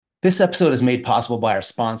This episode is made possible by our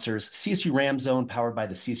sponsors, CSU Ram Zone, powered by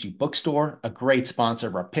the CSU Bookstore, a great sponsor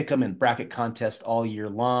of our Pick'em and Bracket contest all year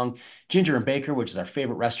long, Ginger and Baker, which is our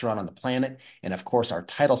favorite restaurant on the planet, and of course, our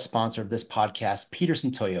title sponsor of this podcast,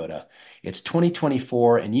 Peterson Toyota. It's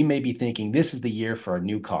 2024, and you may be thinking this is the year for a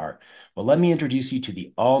new car. Well, let me introduce you to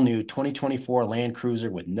the all-new 2024 Land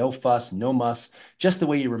Cruiser with no fuss, no muss, just the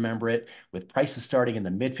way you remember it, with prices starting in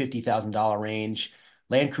the mid $50,000 range.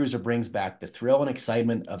 Land Cruiser brings back the thrill and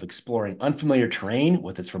excitement of exploring unfamiliar terrain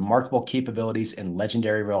with its remarkable capabilities and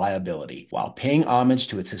legendary reliability, while paying homage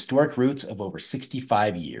to its historic roots of over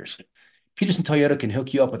 65 years. Peterson Toyota can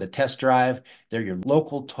hook you up with a test drive. They're your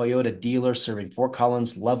local Toyota dealer serving Fort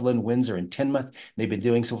Collins, Loveland, Windsor, and Tinmouth. They've been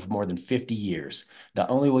doing so for more than 50 years. Not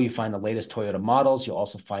only will you find the latest Toyota models, you'll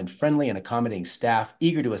also find friendly and accommodating staff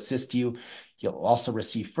eager to assist you. You'll also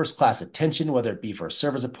receive first-class attention, whether it be for a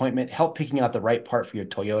service appointment, help picking out the right part for your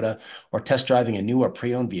Toyota, or test driving a new or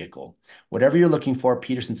pre-owned vehicle. Whatever you're looking for,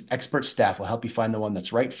 Peterson's expert staff will help you find the one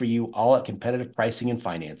that's right for you, all at competitive pricing and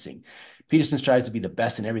financing. Peterson strives to be the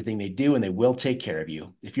best in everything they do, and they will take care of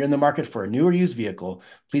you. If you're in the market for a new or used vehicle,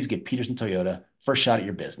 please give Peterson Toyota first shot at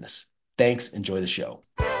your business. Thanks. Enjoy the show.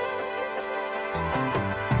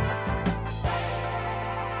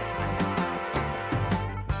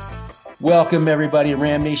 Welcome, everybody, to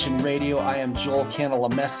Ram Nation Radio. I am Joel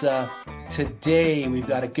Cantalamessa. Today, we've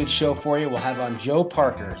got a good show for you. We'll have on Joe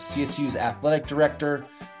Parker, CSU's athletic director.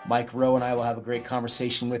 Mike Rowe and I will have a great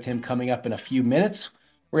conversation with him coming up in a few minutes.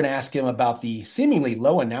 We're going to ask him about the seemingly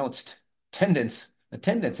low announced attendance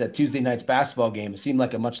at Tuesday night's basketball game. It seemed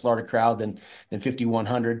like a much larger crowd than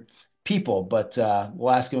 5,100 people, but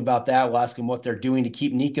we'll ask him about that. We'll ask him what they're doing to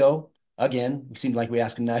keep Nico. Again, it seems like we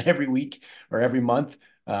ask him that every week or every month.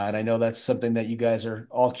 And I know that's something that you guys are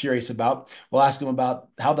all curious about. We'll ask him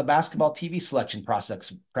about how the basketball TV selection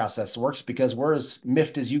process works, because we're as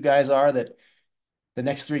miffed as you guys are that the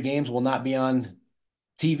next three games will not be on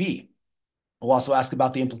TV. We'll also ask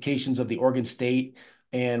about the implications of the Oregon State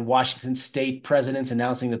and Washington State presidents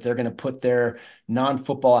announcing that they're going to put their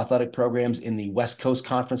non-football athletic programs in the West Coast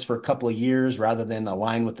Conference for a couple of years rather than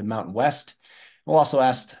align with the Mountain West. We'll also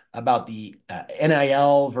ask about the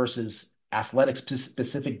NIL versus athletic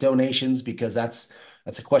specific donations, because that's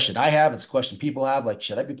a question I have. It's a question people have. Like,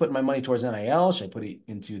 should I be putting my money towards NIL? Should I put it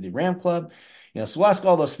into the Ram Club? So we'll ask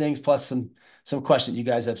all those things, plus some questions you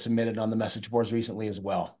guys have submitted on the message boards recently as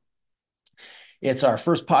well. It's our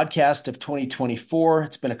first podcast of 2024.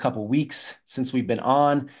 It's been a couple weeks since we've been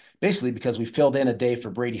on, basically because we filled in a day for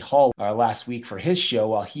Brady Hall last week for his show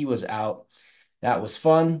while he was out. That was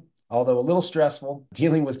fun, although a little stressful,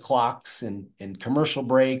 dealing with clocks and commercial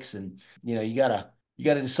breaks. And, you gotta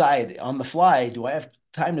decide on the fly, do I have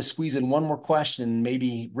time to squeeze in one more question,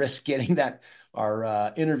 maybe risk getting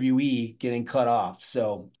our interviewee getting cut off?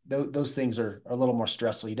 So those things are a little more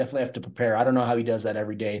stressful. You definitely have to prepare. I don't know how he does that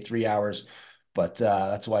every day, 3 hours, but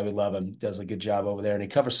that's why we love him. He does a good job over there, and he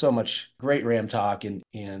covers so much great Ram talk. And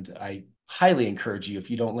I highly encourage you, if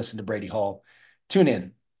you don't listen to Brady Hall, tune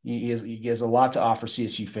in. He has a lot to offer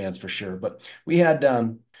CSU fans for sure. But we had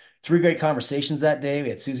three great conversations that day. We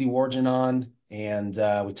had Susie Wargen on, and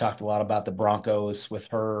we talked a lot about the Broncos with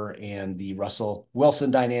her and the Russell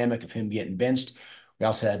Wilson dynamic of him getting benched. We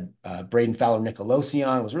also had Braden Fowler-Nicolosi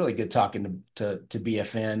on. It was really good talking to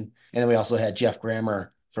BFN. And then we also had Jeff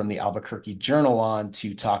Grammer from the Albuquerque Journal on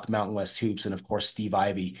to talk Mountain West hoops. And of course, Steve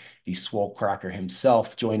Ivey, the swole cracker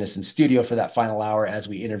himself, joined us in studio for that final hour as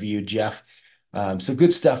we interviewed Jeff. So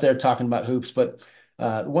good stuff there talking about hoops. But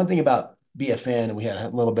one thing about BFN, we had a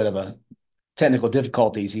little bit of a technical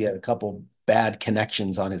difficulties. He had a couple bad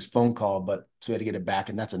connections on his phone call, but so we had to get it back.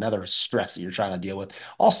 And that's another stress that you're trying to deal with.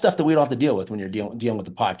 All stuff that we don't have to deal with when you're dealing with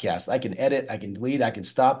the podcast. I can edit, I can delete, I can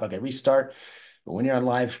stop, I can restart. But when you're on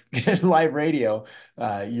live radio,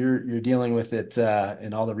 you're dealing with it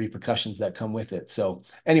and all the repercussions that come with it. So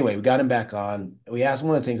anyway, we got him back on. We asked,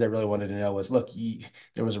 one of the things I really wanted to know was, look,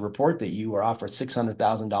 there was a report that you were offered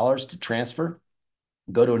 $600,000 to transfer,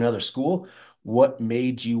 go to another school. What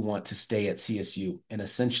made you want to stay at CSU? And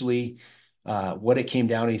essentially, what it came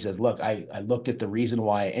down to, he says, look, I looked at the reason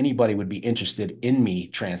why anybody would be interested in me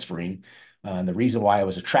transferring. The reason why I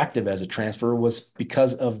was attractive as a transfer was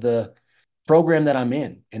because of the program that I'm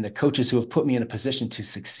in and the coaches who have put me in a position to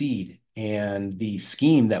succeed, and the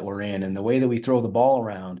scheme that we're in and the way that we throw the ball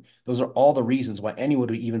around. Those are all the reasons why anyone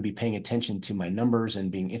would even be paying attention to my numbers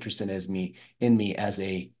and being interested in me as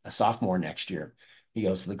a sophomore next year. He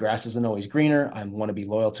goes, so the grass isn't always greener. I want to be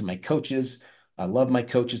loyal to my coaches. I love my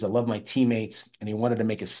coaches. I love my teammates. And he wanted to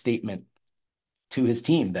make a statement to his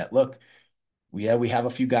team that, look, we have a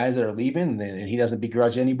few guys that are leaving, and he doesn't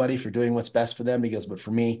begrudge anybody for doing what's best for them. He goes, but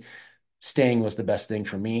for me, staying was the best thing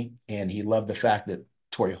for me. And he loved the fact that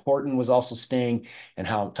Torrey Horton was also staying, and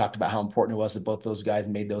how talked about how important it was that both those guys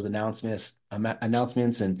made those announcements.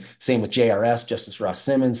 And same with JRS, Justice Ross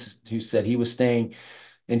Simmons, who said he was staying,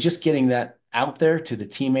 and just getting that out there to the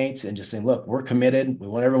teammates and just saying, look, we're committed. We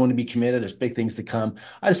want everyone to be committed. There's big things to come.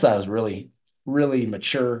 I just thought it was really, really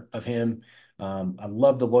mature of him. I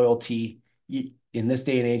love the loyalty. In this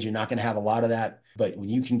day and age, you're not going to have a lot of that. But when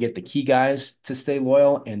you can get the key guys to stay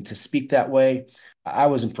loyal and to speak that way, I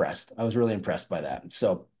was impressed. I was really impressed by that.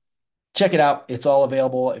 So check it out. It's all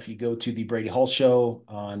available. If you go to the Brady Hall Show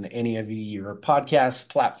on any of your podcast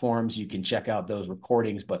platforms, you can check out those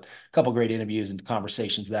recordings, but a couple great interviews and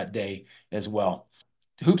conversations that day as well.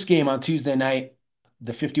 Hoops game on Tuesday night,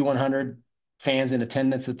 the 5,100 fans in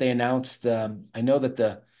attendance that they announced. I know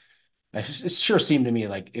that it sure seemed to me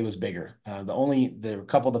like it was bigger. The a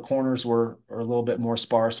couple of the corners were a little bit more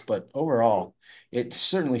sparse, but overall, it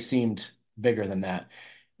certainly seemed bigger than that.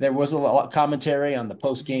 There was a lot of commentary on the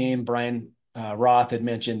post game. Brian Roth had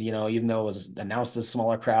mentioned, even though it was announced as a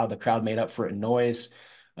smaller crowd, the crowd made up for it in noise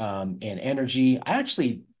and energy. I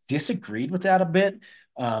actually disagreed with that a bit.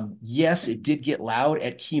 Yes, it did get loud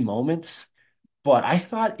at key moments, but I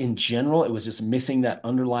thought in general, it was just missing that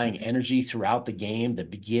underlying energy throughout the game. The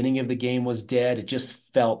beginning of the game was dead. It just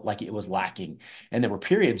felt like it was lacking. And there were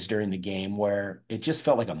periods during the game where it just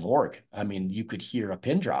felt like a morgue. I mean, you could hear a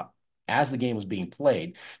pin drop as the game was being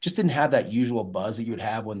played. Just didn't have that usual buzz that you would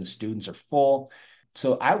have when the students are full.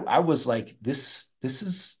 So I was like, this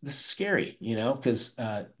is scary, because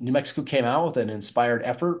New Mexico came out with an inspired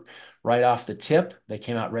effort right off the tip. They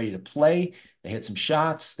came out ready to play. They hit some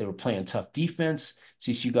shots. They were playing tough defense.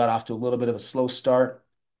 CSU got off to a little bit of a slow start.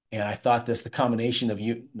 And I thought the combination of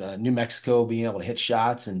New Mexico being able to hit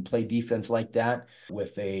shots and play defense like that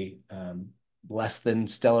with a less than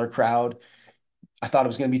stellar crowd, I thought it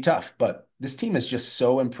was going to be tough. But this team is just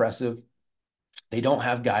so impressive. They don't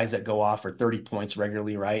have guys that go off for 30 points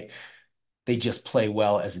regularly, right? They just play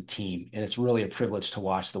well as a team. And it's really a privilege to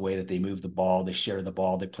watch the way that they move the ball. They share the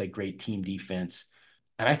ball. They play great team defense.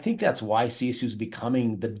 And I think that's why CSU is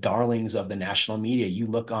becoming the darlings of the national media. You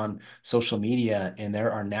look on social media, and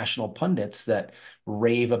there are national pundits that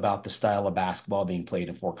rave about the style of basketball being played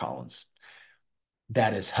in Fort Collins.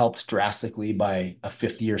 That is helped drastically by a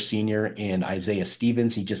fifth-year senior in Isaiah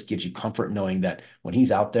Stevens. He just gives you comfort knowing that when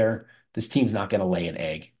he's out there, this team's not going to lay an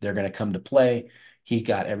egg. They're going to come to play. He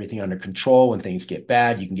got everything under control. When things get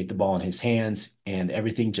bad, you can get the ball in his hands, and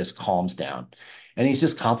everything just calms down. And he's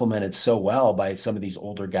just complimented so well by some of these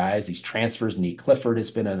older guys, these transfers. Nate Clifford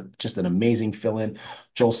has been just an amazing fill-in.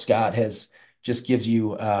 Joel Scott has just gives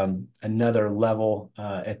you another level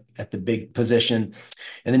at the big position.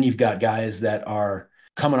 And then you've got guys that are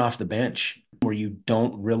coming off the bench where you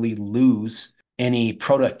don't really lose any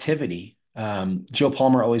productivity. Joe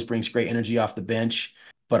Palmer always brings great energy off the bench,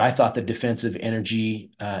 but I thought the defensive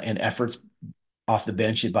energy and efforts off the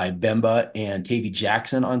bench by Bemba and Tavy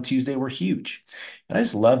Jackson on Tuesday were huge. And I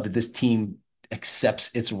just love that this team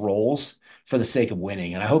accepts its roles for the sake of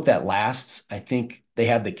winning. And I hope that lasts. I think they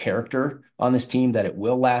have the character on this team that it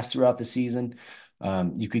will last throughout the season.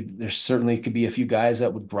 There certainly could be a few guys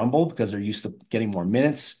that would grumble because they're used to getting more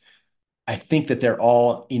minutes. I think that they're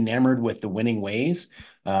all enamored with the winning ways.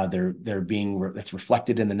 It's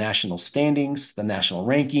reflected in the national standings, the national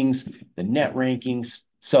rankings, the net rankings.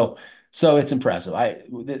 So it's impressive.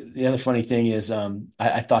 The other funny thing is,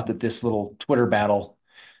 I thought that this little Twitter battle,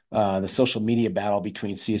 the social media battle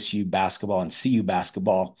between CSU basketball and CU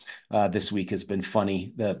basketball this week has been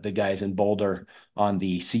funny. The guys in Boulder on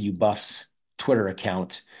the CU Buffs Twitter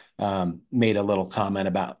account made a little comment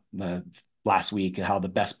about last week how the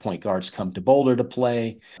best point guards come to Boulder to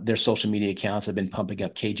play. Their social media accounts have been pumping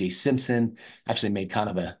up KJ Simpson. Actually made kind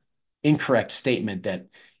of a incorrect statement that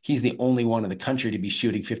he's the only one in the country to be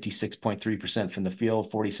shooting 56.3% from the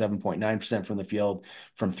field, 47.9% from the field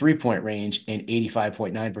from three-point range, and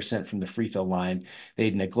 85.9% from the free throw line.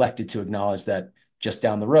 They'd neglected to acknowledge that just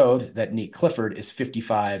down the road, that Nate Clifford is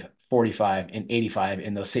 55, 45, and 85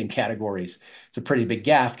 in those same categories. It's a pretty big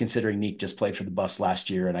gaffe considering Neek just played for the Buffs last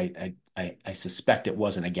year, and I suspect it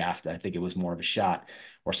wasn't a gaffe. I think it was more of a shot,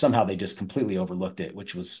 or somehow they just completely overlooked it,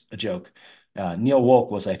 which was a joke. Neil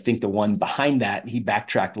Wolk was, I think, the one behind that. He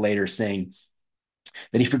backtracked later saying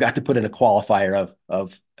that he forgot to put in a qualifier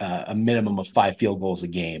of a minimum of 5 field goals a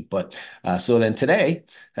game. But so then today,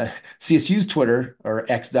 CSU's Twitter or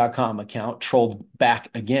X.com account trolled back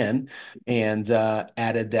again and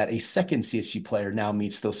added that a second CSU player now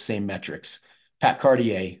meets those same metrics. Pat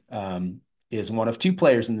Cartier is one of two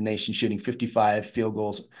players in the nation shooting 55 field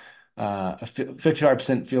goals,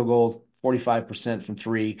 55% field goals, 45% from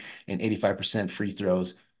three, and 85% free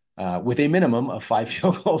throws, with a minimum of five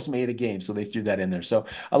field goals made a game. So they threw that in there. So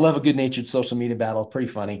I love a good-natured social media battle. Pretty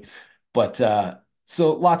funny. But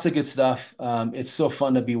so lots of good stuff. It's so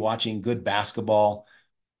fun to be watching good basketball.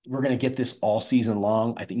 We're going to get this all season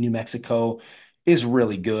long. I think New Mexico is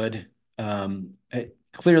really good.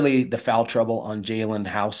 Clearly, the foul trouble on Jalen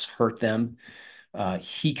House hurt them.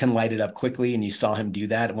 He can light it up quickly, and you saw him do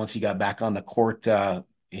that. Once he got back on the court,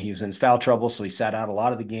 he was in his foul trouble, so he sat out a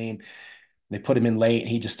lot of the game. They put him in late, and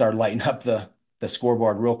he just started lighting up the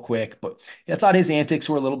scoreboard real quick. But I thought his antics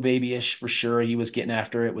were a little babyish for sure. He was getting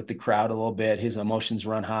after it with the crowd a little bit. His emotions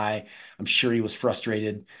run high. I'm sure he was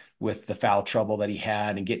frustrated with the foul trouble that he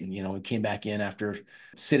had and getting, he came back in after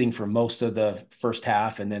sitting for most of the first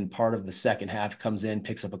half, and then part of the second half comes in,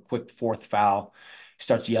 picks up a quick fourth foul,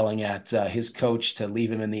 starts yelling at his coach to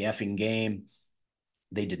leave him in the effing game.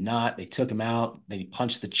 They did not. They took him out. Then he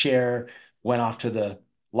punched the chair, went off to the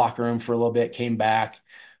locker room for a little bit, came back,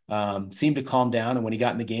 seemed to calm down. And when he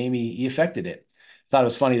got in the game, he affected it. Thought it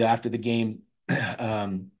was funny that after the game,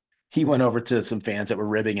 he went over to some fans that were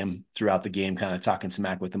ribbing him throughout the game, kind of talking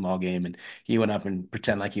smack with them all game. And he went up and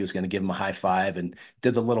pretended like he was going to give him a high five and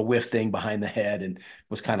did the little whiff thing behind the head and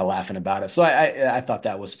was kind of laughing about it. So I thought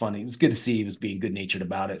that was funny. It was good to see he was being good natured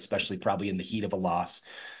about it, especially probably in the heat of a loss.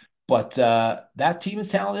 But that team is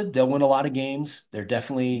talented. They'll win a lot of games. They're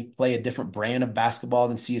definitely play a different brand of basketball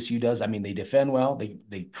than CSU does. I mean, they defend well,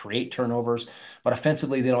 they create turnovers, but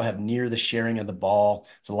offensively, they don't have near the sharing of the ball.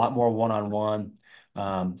 It's a lot more one-on-one.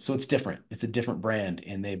 So it's different. It's a different brand,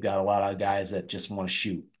 and they've got a lot of guys that just want to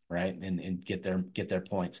shoot, right? And get their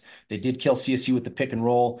points. They did kill CSU with the pick and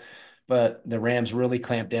roll, but the Rams really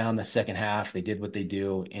clamped down the second half. They did what they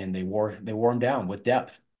do, and they wore them down with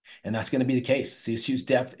depth. And that's going to be the case. CSU's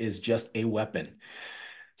depth is just a weapon.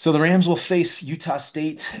 So the Rams will face Utah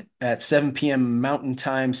State at 7 p.m. Mountain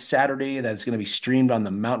Time Saturday. That's going to be streamed on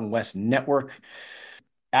the Mountain West Network.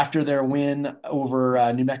 After their win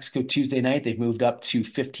over New Mexico Tuesday night, they've moved up to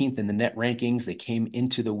 15th in the net rankings. They came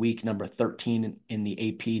into the week number 13 in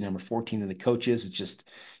the AP, number 14 in the coaches. It's just,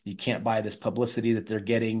 you can't buy this publicity that they're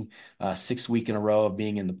getting, 6 week in a row of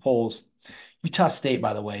being in the polls. Utah State,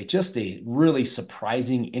 by the way, just a really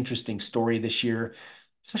surprising, interesting story this year.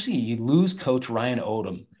 Especially you lose coach Ryan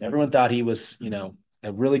Odom. Everyone thought he was,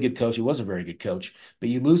 a really good coach. He was a very good coach, but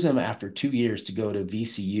you lose him after 2 years to go to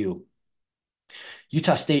VCU.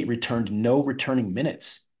 Utah State returned no returning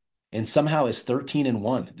minutes and somehow is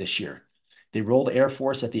 13-1 this year. They rolled Air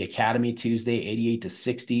Force at the Academy Tuesday,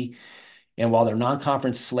 88-60. And while their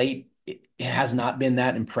non-conference slate, it has not been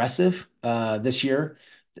that impressive this year.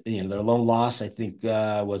 Their lone loss, I think,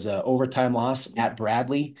 was an overtime loss at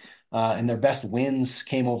Bradley. And their best wins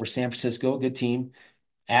came over San Francisco, a good team,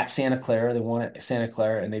 at Santa Clara. They won at Santa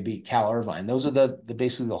Clara and they beat Cal Irvine. Those are the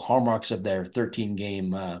basically the hallmarks of their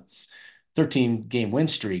 13-game win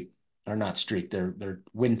streak, or not streak, their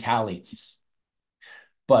win tally.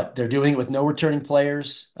 But they're doing it with no returning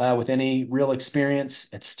players with any real experience.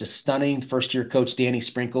 It's just stunning. First-year coach Danny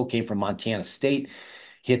Sprinkle came from Montana State.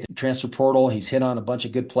 He hit the transfer portal. He's hit on a bunch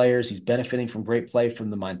of good players. He's benefiting from great play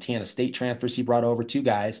from the Montana State transfers. He brought over two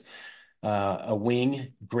guys, a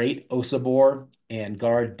wing, great Osabor, and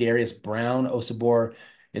guard Darius Brown. Osabor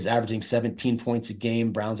is averaging 17 points a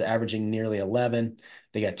game. Brown's averaging nearly 11.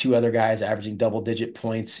 They got two other guys averaging double-digit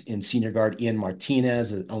points in senior guard Ian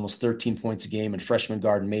Martinez at almost 13 points a game, and freshman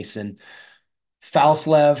guard Mason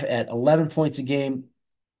Falslev at 11 points a game.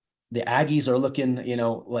 The Aggies are looking,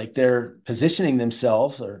 like they're positioning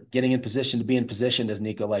themselves or getting in position to be in position, as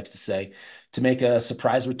Nico likes to say, to make a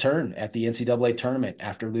surprise return at the NCAA tournament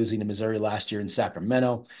after losing to Missouri last year in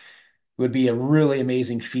Sacramento. It would be a really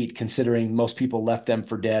amazing feat considering most people left them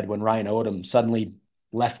for dead when Ryan Odom suddenly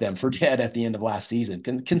left them for dead at the end of last season.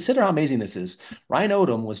 Consider how amazing this is. Ryan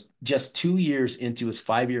Odom was just 2 years into his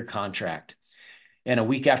 5-year contract. And a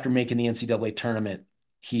week after making the NCAA tournament,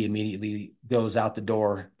 he immediately goes out the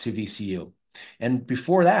door to VCU. And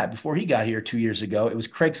before that, before he got here 2 years ago, it was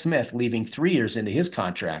Craig Smith leaving 3 years into his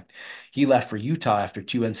contract. He left for Utah after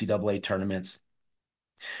 2 NCAA tournaments.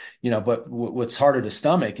 But what's harder to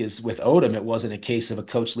stomach is with Odom, it wasn't a case of a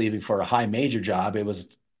coach leaving for a high major job. It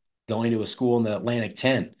was going to a school in the Atlantic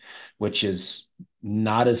 10, which is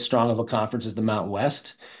not as strong of a conference as the Mountain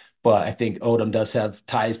West. But I think Odom does have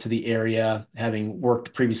ties to the area, having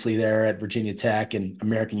worked previously there at Virginia Tech and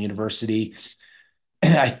American University.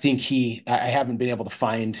 I think I haven't been able to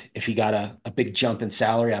find if he got a big jump in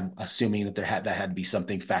salary. I'm assuming that that had to be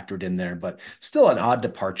something factored in there, but still an odd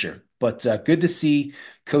departure. But good to see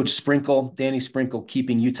Coach Sprinkle, Danny Sprinkle,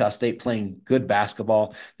 keeping Utah State playing good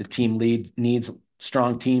basketball. The team needs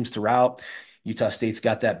strong teams throughout. Utah State's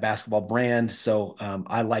got that basketball brand, so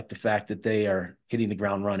I like the fact that they are hitting the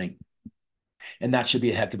ground running, and that should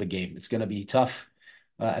be a heck of a game. It's going to be tough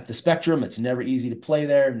at the Spectrum. It's never easy to play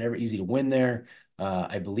there, never easy to win there.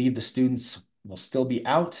 I believe the students will still be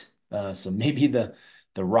out, so maybe the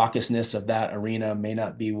raucousness of that arena may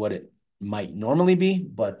not be what it might normally be,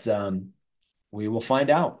 but we will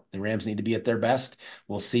find out. The Rams need to be at their best.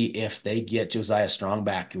 We'll see if they get Josiah Strong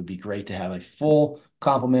back. It would be great to have a full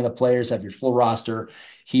complement of players, have your full roster.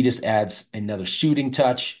 He just adds another shooting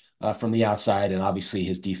touch from the outside, and obviously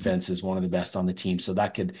his defense is one of the best on the team. So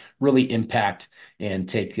that could really impact and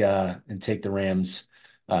take the Rams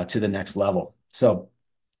to the next level. So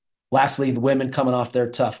lastly, the women coming off their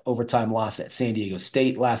tough overtime loss at San Diego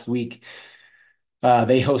State last week.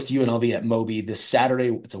 They host UNLV at Moby this Saturday.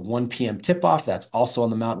 It's a 1 p.m. tip-off. That's also on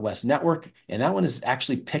the Mountain West Network. And that one is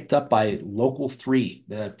actually picked up by Local 3,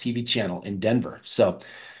 the TV channel in Denver. So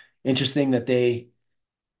interesting that they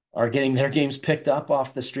are getting their games picked up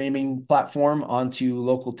off the streaming platform onto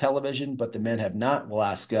local television, but the men have not. We'll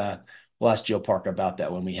ask Joe Parker about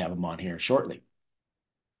that when we have him on here shortly.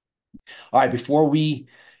 All right, before we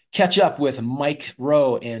catch up with Mike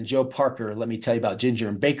Rowe and Joe Parker, let me tell you about Ginger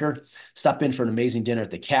and Baker. Stop in for an amazing dinner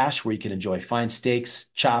at the Cache where you can enjoy fine steaks,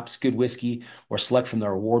 chops, good whiskey, or select from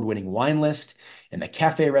their award-winning wine list. And the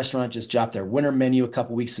cafe restaurant just dropped their winter menu a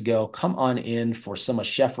couple weeks ago. Come on in for some of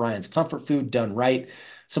Chef Ryan's comfort food done right.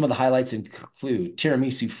 Some of the highlights include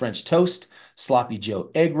tiramisu French toast, sloppy Joe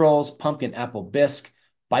egg rolls, pumpkin apple bisque,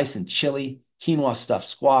 bison chili, quinoa stuffed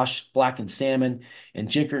squash, blackened salmon, and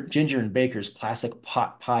Ginger and Baker's classic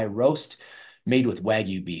pot pie roast made with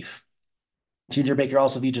Wagyu beef. Ginger Baker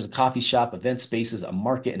also features a coffee shop, event spaces, a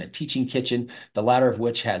market, and a teaching kitchen, the latter of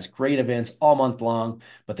which has great events all month long,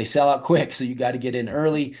 but they sell out quick, so you got to get in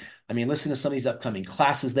early. I mean, listen to some of these upcoming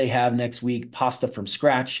classes they have next week: pasta from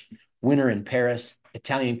scratch, winter in Paris,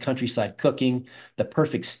 Italian countryside cooking, the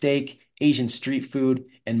perfect steak, Asian street food,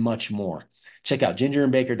 and much more. Check out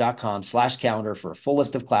gingerandbaker.com/calendar for a full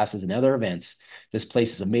list of classes and other events. This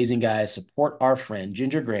place is amazing, guys. Support our friend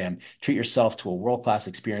Ginger Graham. Treat yourself to a world-class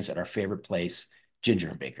experience at our favorite place, Ginger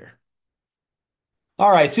and Baker.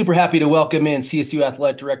 All right, super happy to welcome in CSU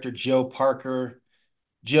Athletic Director Joe Parker.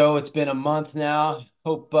 Joe, it's been a month now.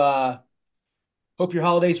 Hope your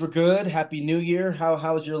holidays were good. Happy New Year.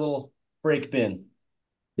 How's your little break been?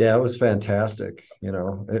 Yeah, it was fantastic.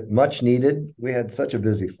 Much needed. We had such a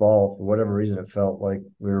busy fall. For whatever reason, it felt like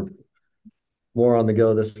we were more on the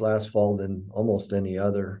go this last fall than almost any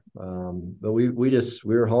other. But we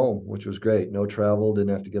were home, which was great. No travel,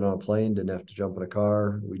 didn't have to get on a plane, didn't have to jump in a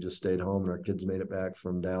car. We just stayed home, and our kids made it back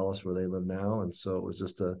from Dallas, where they live now, and so it was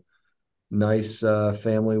just a nice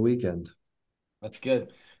family weekend. That's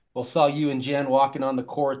good. Well, saw you and Jen walking on the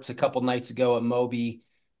courts a couple nights ago at Moby.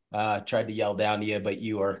 Tried to yell down to you, but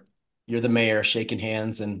you're the mayor, shaking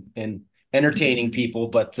hands and entertaining people.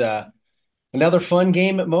 But another fun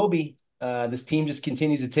game at Moby. This team just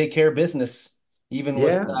continues to take care of business, even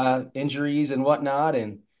with Yeah, injuries and whatnot,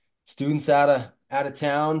 and students out of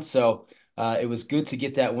town. So it was good to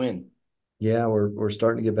get that win. Yeah, we're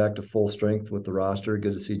starting to get back to full strength with the roster.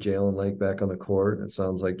 Good to see Jalen Lake back on the court. It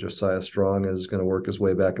sounds like Josiah Strong is going to work his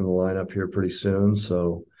way back in the lineup here pretty soon.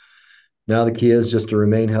 So now the key is just to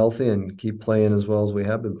remain healthy and keep playing as well as we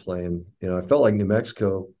have been playing. I felt like New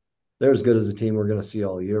Mexico, they're as good as a team we're going to see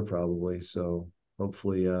all year probably. So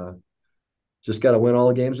hopefully, just got to win all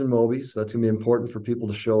the games in Moby. So that's going to be important for people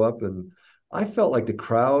to show up. And I felt like the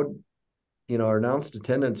crowd, our announced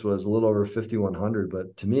attendance was a little over 5,100,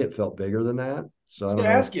 but to me, it felt bigger than that. I So was I don't going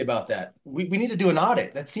to ask know. you about that. We need to do an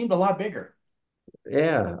audit. That seemed a lot bigger.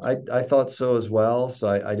 Yeah, I thought so as well. So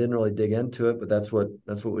I didn't really dig into it, but that's what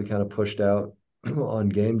we kind of pushed out on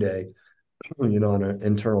game day, on an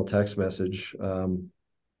internal text message.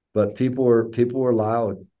 But people were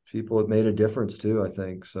loud. People, it made a difference too, I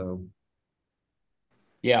think. So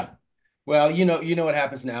Yeah. Well, you know what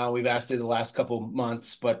happens now. We've asked it the last couple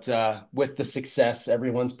months, but with the success,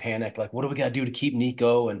 everyone's panicked. Like, what do we got to do to keep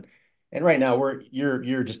Nico? And right now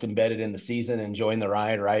you're just embedded in the season, enjoying the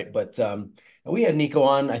ride, right? But we had Nico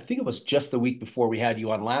on. I think it was just the week before we had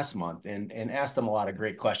you on last month, and asked him a lot of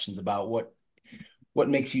great questions about what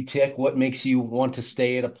makes you tick, what makes you want to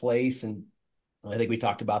stay at a place. And I think we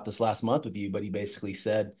talked about this last month with you, but he basically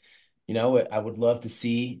said, I would love to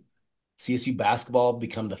see CSU basketball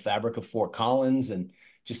become the fabric of Fort Collins. And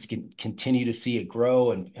just continue to see it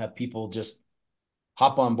grow and have people just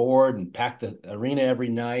hop on board and pack the arena every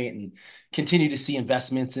night and continue to see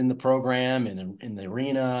investments in the program and in the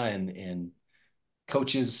arena and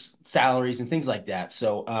coaches' salaries and things like that.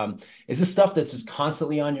 So, is this stuff that's just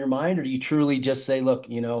constantly on your mind, or do you truly just say, look,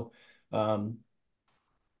 um,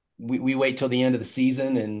 we wait till the end of the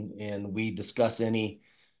season and we discuss any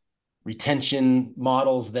retention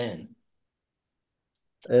models then?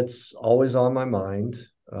 It's always on my mind.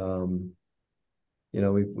 Um,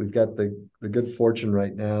 we've got the good fortune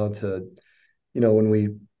right now to, when we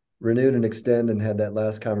renewed and extend and had that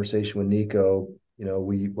last conversation with Nico,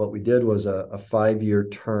 we what we did was a 5 year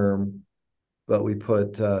term, but we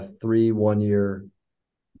put 3 1 year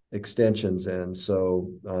extensions in.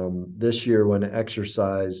 So this year, when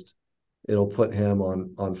exercised, it'll put him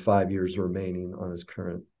on 5 years remaining on his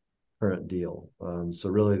current deal. So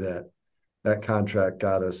really, that contract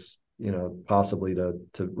got us, possibly to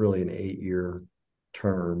really an 8 year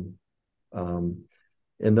term.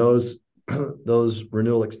 And those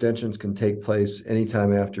renewal extensions can take place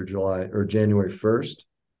anytime after July or January 1st.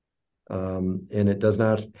 And it does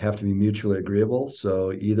not have to be mutually agreeable.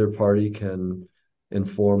 So either party can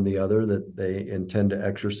inform the other that they intend to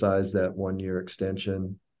exercise that 1 year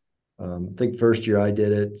extension. I think first year I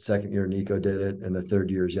did it, second year Nico did it, and the third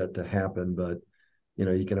year is yet to happen. But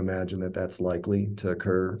you can imagine that that's likely to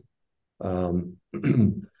occur.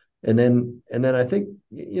 And then I think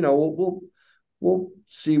we'll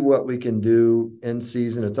see what we can do in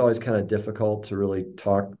season. It's always kind of difficult to really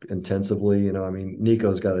talk intensively. I mean,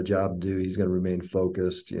 Nico's got a job to do. He's going to remain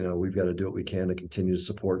focused. We've got to do what we can to continue to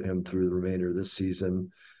support him through the remainder of this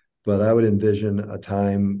season. But I would envision a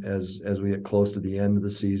time as we get close to the end of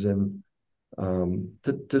the season,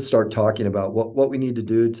 to start talking about what we need to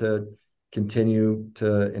do to continue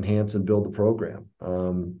to enhance and build the program.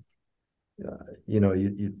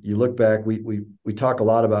 You look back, we talk a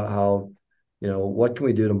lot about how, what can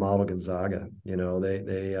we do to model Gonzaga?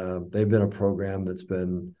 They've been a program that's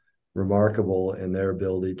been remarkable in their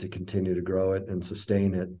ability to continue to grow it and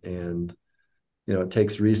sustain it. And, it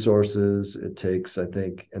takes resources. It takes, I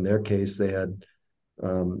think, in their case, they had,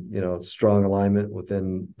 strong alignment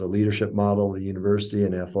within the leadership model, the university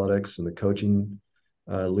and athletics and the coaching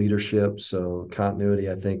leadership. So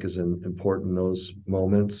continuity, I think, is important in those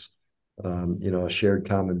moments. A shared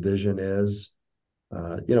common vision is,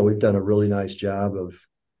 we've done a really nice job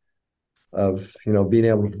of being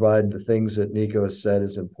able to provide the things that Nico has said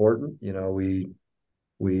is important. We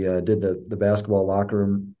did the basketball locker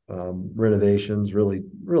room renovations,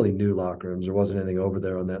 really new locker rooms. There wasn't anything over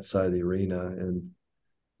there on that side of the arena, and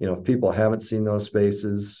if people haven't seen those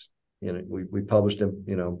spaces, we published them,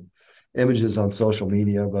 images on social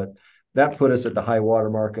media, but that put us at the high water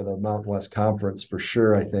mark of the Mountain West Conference for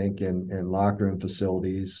sure, I think, in locker room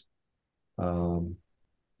facilities. So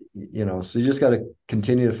you just got to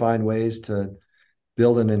continue to find ways to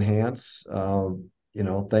build and enhance.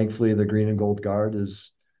 Thankfully, the Green and Gold Guard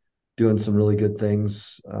is doing some really good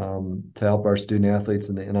things to help our student athletes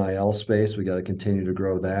in the NIL space. We got to continue to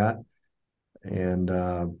grow that. And,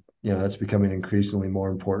 that's becoming increasingly more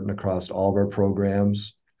important across all of our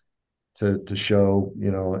programs to show,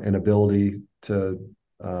 an ability to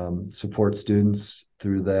support students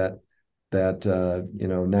through that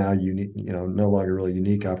now unique, no longer really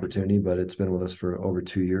unique opportunity, but it's been with us for over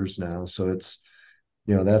 2 years now. So it's,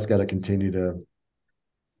 that's got to continue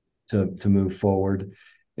to move forward.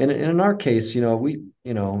 And in our case,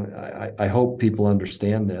 I hope people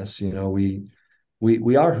understand this.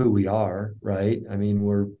 We are who we are, right? I mean,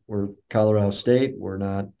 we're Colorado State. We're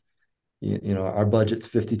not, our budget's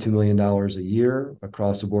 $52 million a year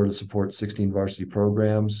across the board to support 16 varsity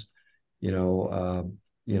programs. People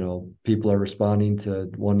are responding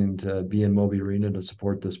to wanting to be in Moby Arena to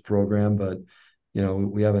support this program, but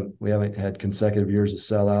we haven't had consecutive years of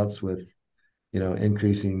sellouts with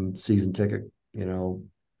increasing season ticket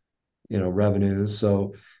revenues.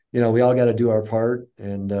 So we all got to do our part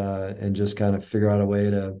and just kind of figure out a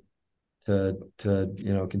way to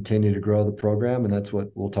continue to grow the program, and that's what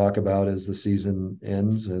we'll talk about as the season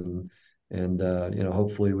ends, and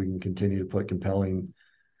hopefully we can continue to put compelling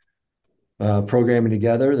programming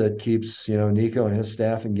together that keeps Nico and his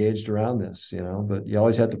staff engaged around this. But you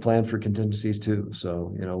always have to plan for contingencies too.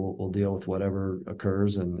 So we'll deal with whatever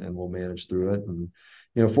occurs, and we'll manage through it. And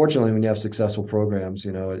fortunately, when you have successful programs,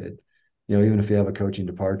 even if you have a coaching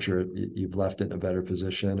departure, you've left it in a better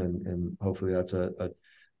position, and hopefully that's a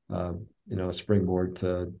springboard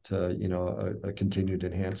to a continued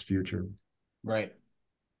enhanced future. Right.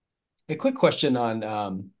 A quick question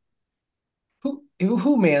on who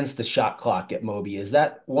who mans the shot clock at Moby? Is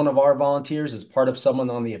that one of our volunteers? Is part of someone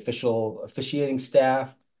on the official officiating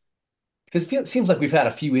staff? Because it seems like we've had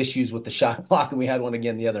a few issues with the shot clock, and we had one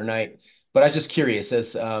again the other night. But I was just curious,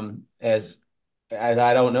 as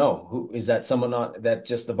I don't know, who is that? Someone on that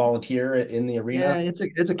just a volunteer in the arena? Yeah,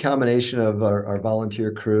 it's a combination of our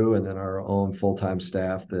volunteer crew and then our own full-time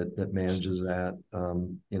staff that manages that.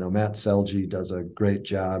 Matt Selge does a great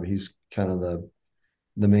job. He's kind of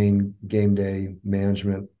the main game day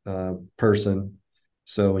management person.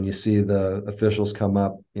 So when you see the officials come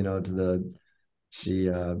up, to the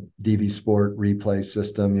DV Sport replay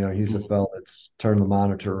system, he's a fellow that's turned the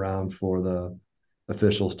monitor around for the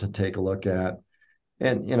officials to take a look at.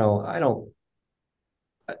 And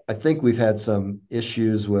I think we've had some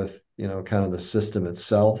issues with kind of the system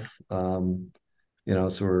itself. So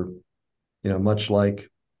we're much like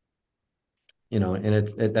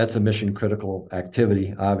and that's a mission critical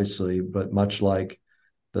activity, obviously, but much like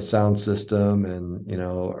the sound system and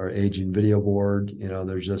our aging video board,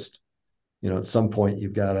 there's just at some point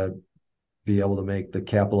you've got to be able to make the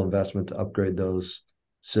capital investment to upgrade those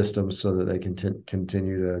systems so that they can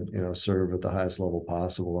continue to serve at the highest level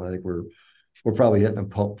possible. And I think we're probably hitting a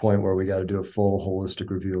point where we got to do a full holistic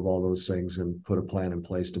review of all those things and put a plan in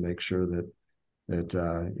place to make sure that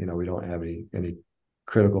we don't have any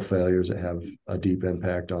critical failures that have a deep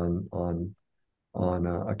impact on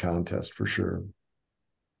a contest for sure.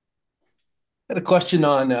 I had a question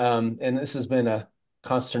on, and this has been a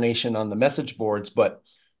consternation on the message boards, but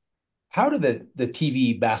how do the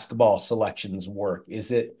TV basketball selections work?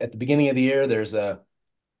 Is it at the beginning of the year, there's a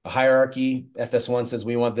hierarchy? FS1 says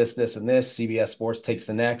we want this, this, and this. CBS Sports takes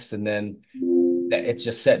the next, and then it's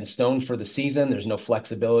just set in stone for the season. There's no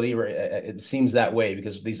flexibility. It seems that way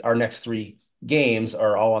because our next three games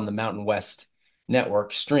are all on the Mountain West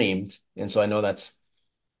network streamed. And so I know that's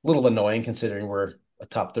a little annoying considering we're a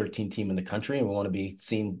top 13 team in the country and we want to be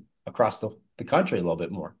seen across the country a little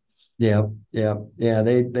bit more. Yeah, yeah.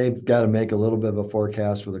 They've got to make a little bit of a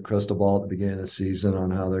forecast with a crystal ball at the beginning of the season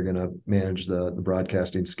on how they're going to manage the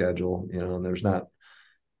broadcasting schedule. And there's not,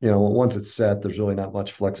 once it's set, there's really not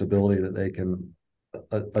much flexibility that they can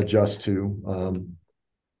adjust to.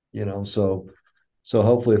 So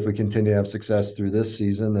hopefully, if we continue to have success through this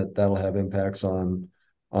season, that'll have impacts on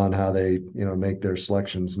how they make their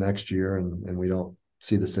selections next year, and we don't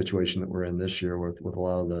see the situation that we're in this year with a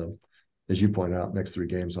lot of the, as you point out, next three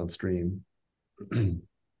games on stream.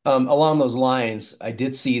 Along those lines, I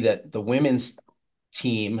did see that the women's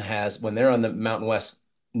team has, when they're on the Mountain West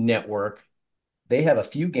network, they have a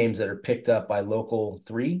few games that are picked up by Local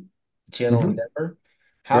 3, channel in Mm-hmm. Denver.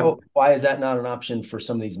 Yep. Why is that not an option for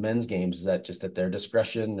some of these men's games? Is that just at their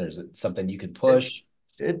discretion? Or is it something you can It, push?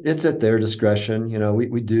 it's at their discretion.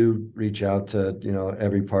 We do reach out to,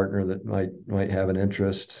 every partner that might have an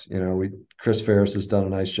interest. Chris Ferris has done a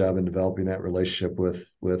nice job in developing that relationship with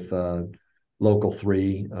Local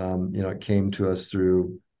 3. It came to us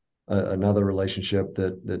through another relationship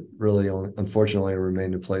that really unfortunately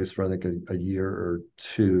remained in place for I think a year or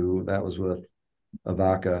two. That was with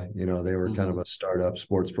Avaca. They were kind of Mhm. a startup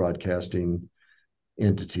sports broadcasting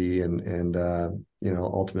entity, and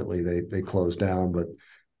ultimately they closed down,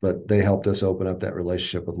 but they helped us open up that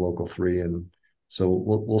relationship with Local 3, and so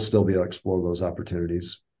we'll still be able to explore those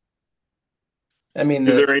opportunities. I mean,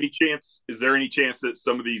 Is there any chance? Is there any chance that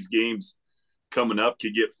some of these games coming up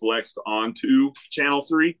could get flexed onto Channel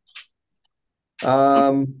 3?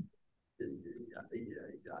 Um,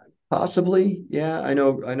 Possibly, yeah. I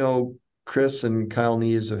know Chris and Kyle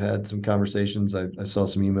Neves have had some conversations. I saw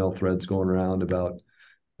some email threads going around about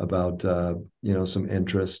some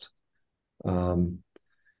interest. Um,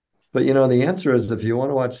 But the answer is if you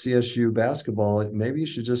want to watch CSU basketball, maybe you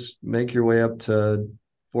should just make your way up to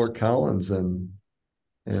Fort Collins and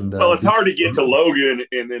Well, it's do hard to get to some. Logan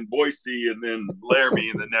and then Boise and then Laramie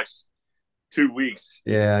in the next 2 weeks.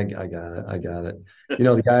 Yeah, I got it. I got it.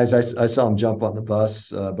 The guys I saw them jump on the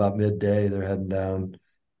bus about midday. They're heading down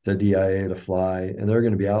to DIA to fly, and they're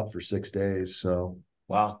going to be out for 6 days. So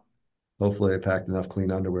wow. hopefully they packed enough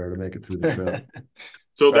clean underwear to make it through the trip.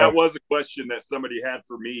 So that Right. was a question that somebody had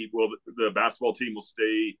for me. Will the basketball team will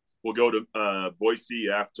stay? Will go to Boise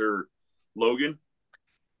after Logan.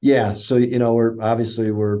 Yeah, so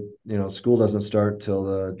we're school doesn't start till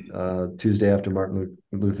the Tuesday after Martin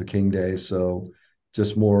Luther King Day, so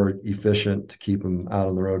just more efficient to keep them out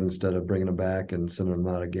on the road instead of bringing them back and sending them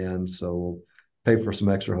out again. So we'll pay for some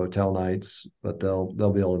extra hotel nights, but they'll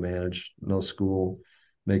be able to manage. No school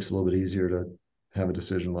makes it a little bit easier to have a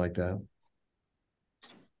decision like that.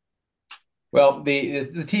 Well, the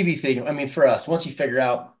TV thing, I mean, for us, once you figure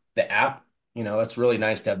out the app, It's really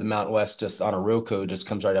nice to have the Mountain West just on a Roku, just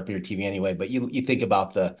comes right up on your TV anyway. But you think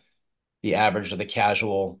about the average or the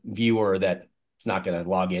casual viewer that is not going to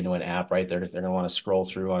log into an app, right? They're going to want to scroll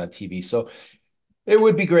through on a TV. So it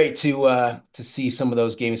would be great to see some of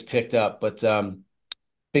those games picked up. But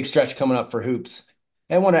big stretch coming up for hoops.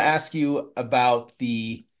 I want to ask you about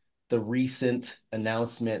the recent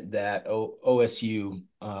announcement that OSU,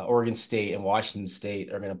 Oregon State, and Washington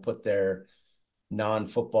State are going to put their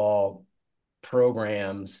non-football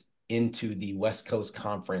programs into the West Coast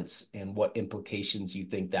Conference and what implications you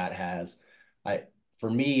think that has. I, for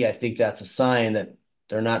me, I think that's a sign that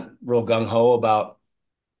they're not real gung-ho about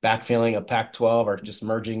backfilling a Pac-12 or just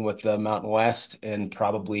merging with the Mountain West, and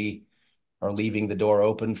probably are leaving the door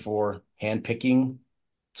open for handpicking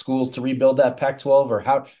schools to rebuild that Pac-12.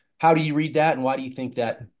 Or how do you read that, and why do you think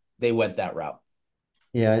that they went that route?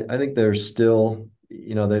 Yeah, I think there's still,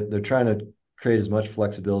 they're trying to create as much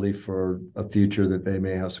flexibility for a future that they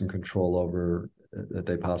may have some control over that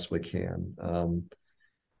they possibly can.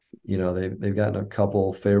 They've gotten a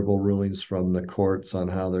couple favorable rulings from the courts on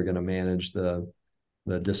how they're going to manage the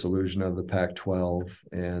dissolution of the Pac-12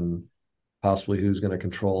 and possibly who's going to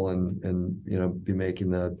control and be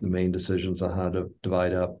making the main decisions on how to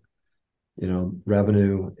divide up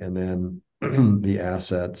revenue and then the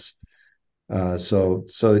assets. So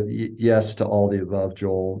yes to all the above,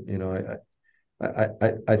 Joel.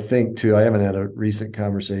 I think too. I haven't had a recent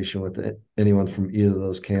conversation with anyone from either of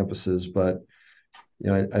those campuses, but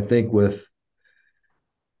I think with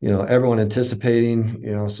everyone anticipating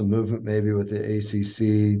some movement maybe with the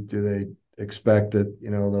ACC, do they expect that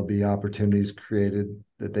there'll be opportunities created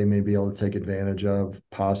that they may be able to take advantage of,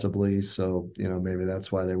 possibly? So maybe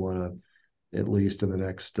that's why they want to, at least in the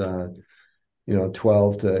next 12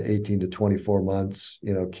 to 18 to 24 months,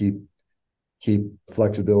 keep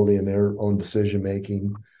flexibility in their own decision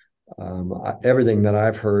making. Everything that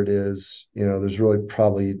I've heard is, there's really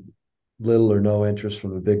probably little or no interest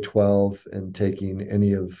from the Big 12 in taking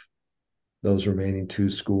any of those remaining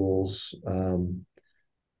two schools.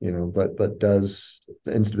 But does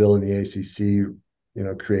the instability in the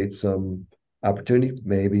ACC, create some opportunity?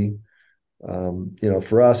 Maybe.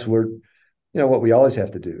 For us, we're what we always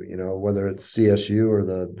have to do, whether it's CSU or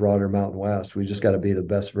the broader Mountain West, we just got to be the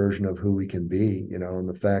best version of who we can be, and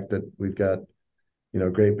the fact that we've got,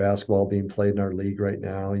 great basketball being played in our league right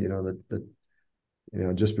now,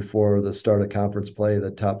 just before the start of conference play,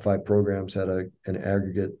 the top five programs had an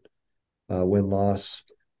aggregate win-loss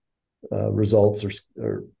results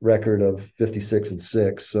or record of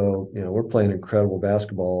 56-6. So, we're playing incredible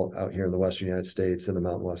basketball out here in the Western United States in the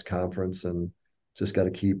Mountain West Conference, and just got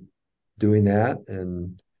to keep doing that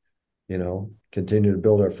and continue to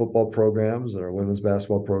build our football programs and our women's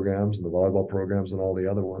basketball programs and the volleyball programs and all the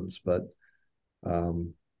other ones. But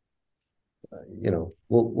um,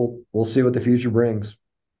 we'll see what the future brings.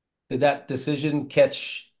 Did that decision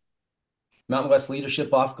catch Mountain West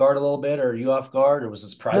leadership off guard a little bit, or are you off guard, or was it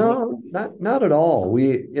surprising? No, not at all.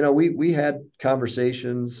 We had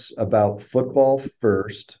conversations about football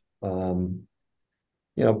first.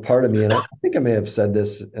 Part of me, and I think I may have said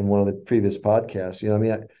this in one of the previous podcasts, I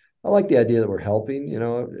mean, I like the idea that we're helping,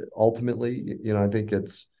 ultimately, I think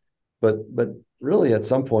but really at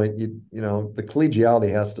some point, the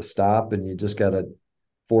collegiality has to stop, and you just got to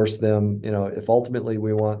force them, if ultimately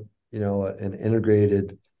we want, an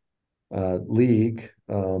integrated league,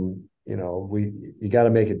 you got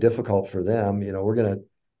to make it difficult for them. We're going to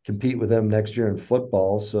compete with them next year in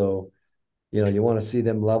football. So, you want to see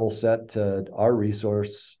them level set to our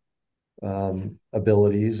resource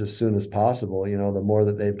abilities as soon as possible. The more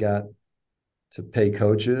that they've got to pay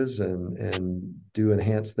coaches and do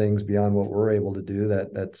enhanced things beyond what we're able to do,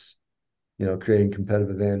 that's creating competitive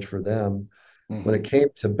advantage for them. When it came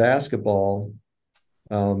to basketball,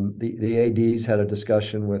 the ADs had a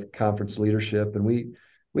discussion with conference leadership, and we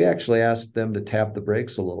actually asked them to tap the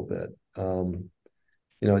brakes a little bit.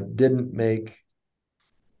 It didn't make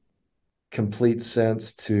complete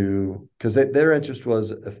sense because their interest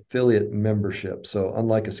was affiliate membership. So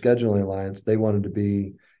unlike a scheduling alliance, they wanted to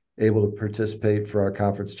be able to participate for our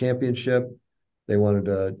conference championship. They wanted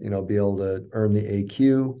to, be able to earn the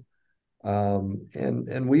AQ.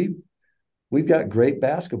 And we've got great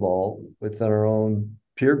basketball within our own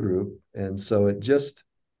peer group. And so it just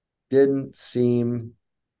didn't seem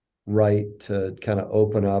right to kind of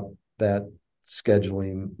open up that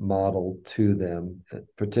scheduling model to them,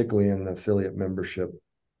 particularly in an affiliate membership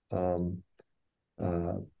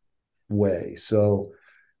way. So,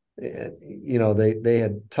 they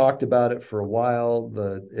had talked about it for a while.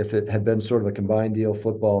 If it had been sort of a combined deal,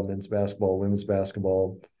 football, men's basketball, women's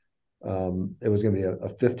basketball, It was going to be a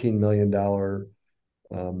 $15 million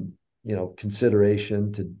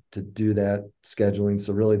consideration to do that scheduling.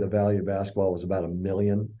 So really the value of basketball was about 1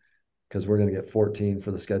 million because we're going to get 14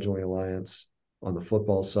 for the scheduling alliance on the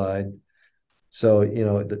football side. So,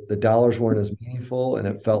 the dollars weren't as meaningful and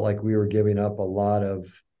it felt like we were giving up a lot of,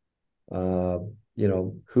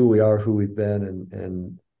 who we are, who we've been,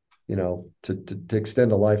 and to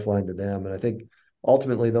extend a lifeline to them. And I think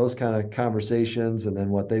ultimately those kind of conversations and then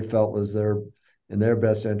what they felt was in their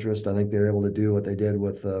best interest, I think they were able to do what they did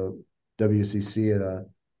with WCC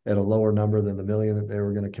at a lower number than the million that they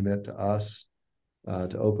were going to commit to us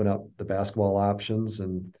to open up the basketball options.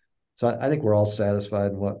 And so I think we're all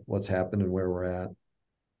satisfied in what's happened and where we're at.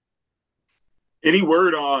 Any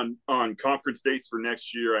word on conference dates for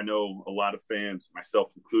next year? I know a lot of fans,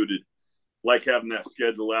 myself included, like having that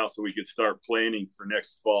schedule out so we could start planning for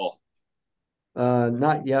next fall.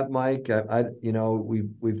 Not yet, Mike.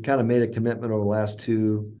 We've kind of made a commitment over the last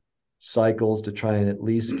two cycles to try and at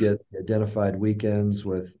least get identified weekends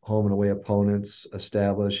with home and away opponents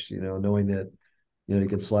established. Knowing that you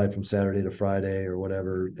can slide from Saturday to Friday or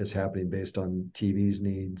whatever is happening based on TV's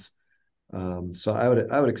needs. So I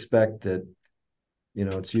would expect that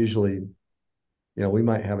it's usually we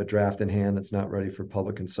might have a draft in hand that's not ready for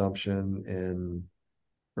public consumption in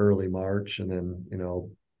early March, and then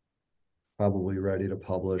probably ready to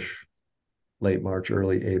publish late March,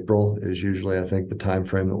 early April is usually, I think, the time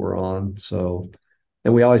frame that we're on. So,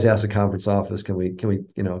 and we always ask the conference office, can we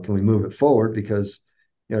move it forward? Because,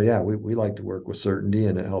 yeah, we like to work with certainty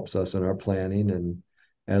and it helps us in our planning. And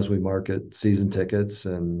as we market season tickets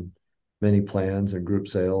and many plans and group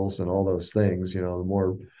sales and all those things,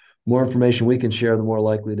 the more information we can share, the more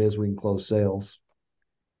likely it is we can close sales.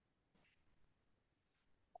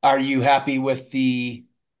 Are you happy with the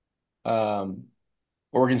um,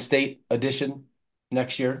 Oregon State edition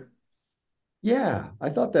next year? Yeah, I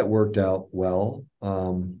thought that worked out well.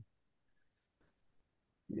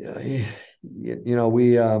 Yeah,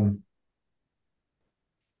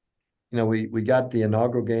 we got the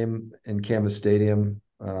inaugural game in Canvas Stadium.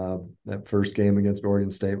 That first game against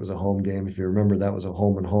Oregon State was a home game. If you remember, that was a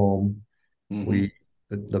home and home. Mm-hmm. We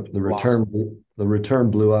the return Lost. the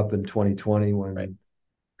return blew up in 2020 Right. when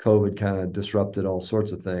COVID kind of disrupted all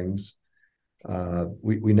sorts of things.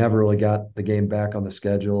 We never really got the game back on the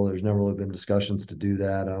schedule. There's never really been discussions to do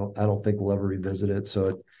that. I don't think we'll ever revisit it.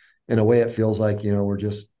 So in a way, it feels like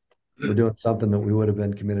we're doing something that we would have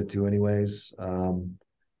been committed to anyways. I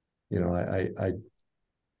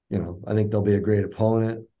think they'll be a great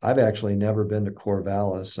opponent. I've actually never been to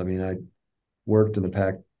Corvallis. I mean, I worked in the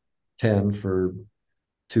Pac-10 for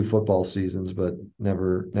two football seasons, but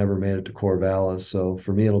never made it to Corvallis. So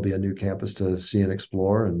for me, it'll be a new campus to see and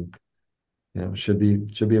explore, and should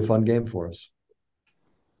be a fun game for us.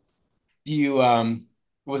 You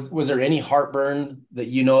was there any heartburn that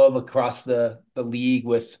you know of across the league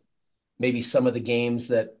with maybe some of the games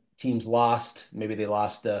that teams lost? Maybe they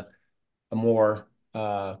lost a more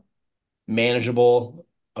manageable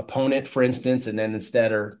opponent, for instance, and then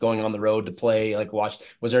instead are going on the road to play like watch.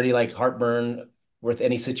 Was there any like heartburn with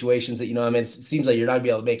any situations that I mean, it seems like you're not gonna be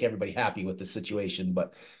able to make everybody happy with the situation,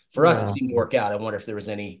 but for us, it No, seemed to work out. I wonder if there was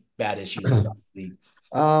any bad issues across the league.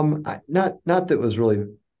 not that was really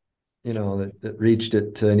that reached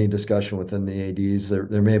it to any discussion within the ADs.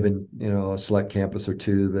 There may have been a select campus or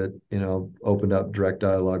two that opened up direct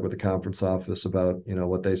dialogue with the conference office about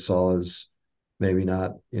what they saw as maybe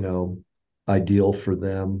not ideal for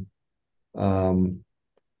them. Um,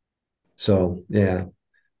 so yeah,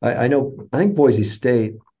 I know. I think Boise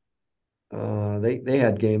State they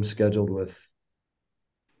had games scheduled with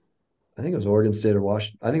I think it was Oregon State or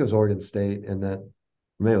Washington. I think it was Oregon State, and that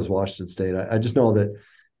maybe it was Washington State. I just know that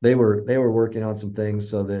they were working on some things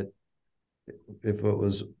so that if it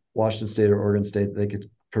was Washington State or Oregon State, they could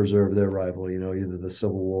preserve their rivalry. Either the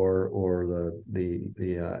Civil War or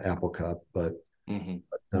the Apple Cup. But Hmm.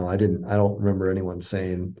 no, I didn't. I don't remember anyone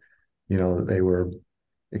saying that they were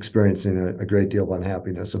experiencing a great deal of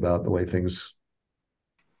unhappiness about the way things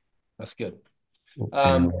That's good. pan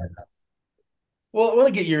Um, out. well, I want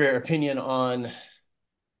to get your opinion on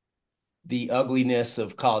the ugliness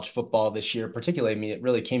of college football this year, particularly, I mean, it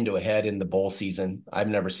really came to a head in the bowl season. I've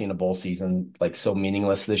never seen a bowl season like so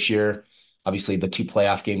meaningless this year. Obviously, the two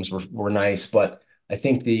playoff games were nice, but I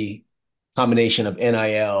think the combination of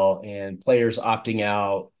NIL and players opting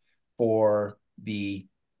out for the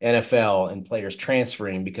NFL and players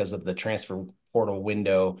transferring because of the transfer portal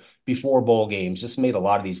window before bowl games just made a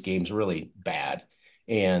lot of these games really bad.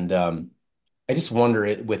 And I just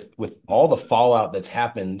wonder with all the fallout that's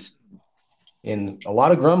happened And a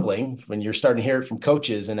lot of grumbling when you're starting to hear it from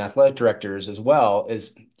coaches and athletic directors as well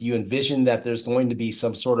is, do you envision that there's going to be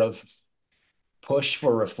some sort of push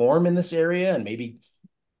for reform in this area and maybe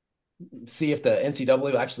see if the NCAA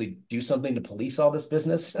will actually do something to police all this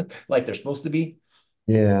business like they're supposed to be?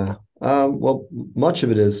 Yeah. Well, much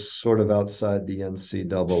of it is sort of outside the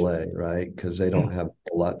NCAA, right? Because they don't have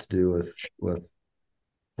a lot to do with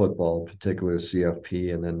football, particularly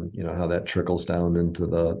CFP, and then how that trickles down into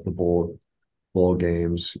the bowl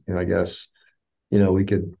games. I guess we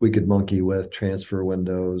could monkey with transfer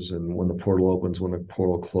windows and when the portal opens, when the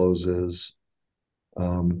portal closes.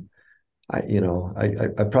 Um, I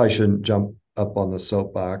probably shouldn't jump up on the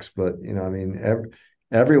soapbox, but I mean,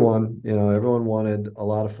 everyone wanted a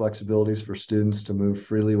lot of flexibilities for students to move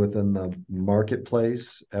freely within the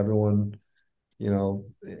marketplace. Everyone,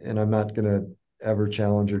 and I'm not going to ever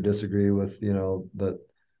challenge or disagree with, the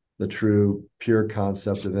true pure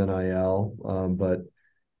concept of NIL. But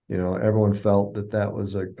everyone felt that that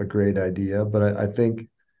was a great idea. But I think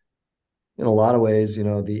in a lot of ways,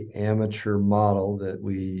 the amateur model that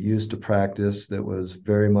we used to practice that was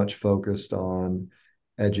very much focused on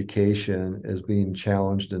education is being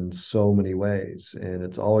challenged in so many ways. And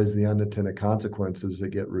it's always the unintended consequences that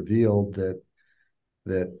get revealed that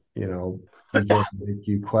begin to make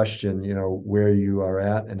you question, where you are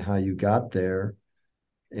at and how you got there.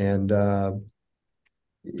 And I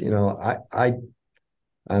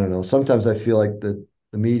don't know. Sometimes I feel like the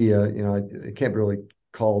media, it can't be really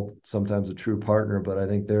called sometimes a true partner, but I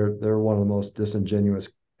think they're one of the most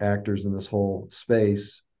disingenuous actors in this whole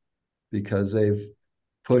space because they've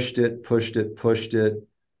pushed it, pushed it, pushed it.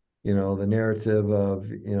 The narrative of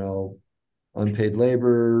unpaid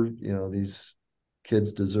labor. These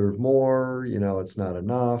kids deserve more. It's not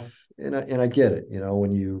enough, and I get it.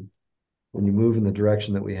 When you move in the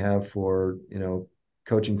direction that we have for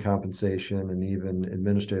coaching compensation and even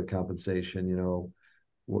administrative compensation,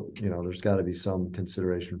 there's got to be some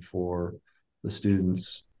consideration for the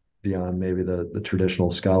students beyond maybe the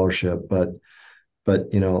traditional scholarship. But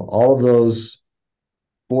all of those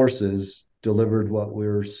forces delivered what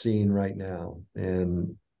we're seeing right now,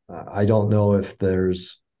 and I don't know if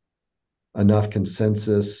there's enough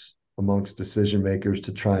consensus amongst decision makers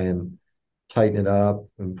to try and tighten it up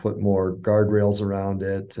and put more guardrails around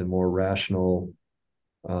it and more rational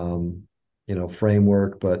um,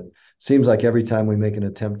 framework. But seems like every time we make an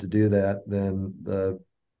attempt to do that, then the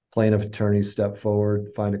plaintiff attorneys step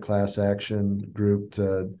forward, find a class action group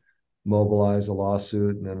to mobilize a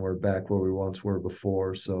lawsuit, and then we're back where we once were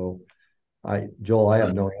before. So Joel, I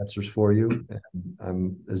have no answers for you. And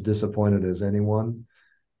I'm as disappointed as anyone.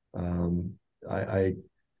 Um, I,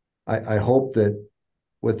 I hope that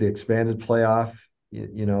with the expanded playoff,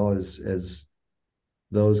 as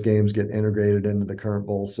those games get integrated into the current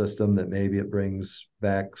bowl system, that maybe it brings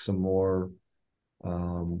back some more,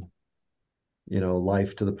 um,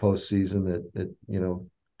 life to the postseason that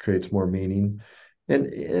creates more meaning.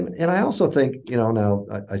 And I also think, now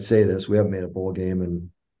I say this, we haven't made a bowl game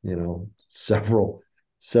in,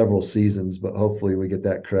 several seasons, but hopefully we get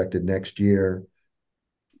that corrected next year.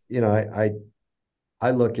 I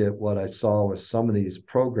look at what I saw with some of these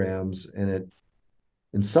programs, and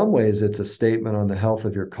in some ways it's a statement on the health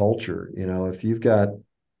of your culture. If you've got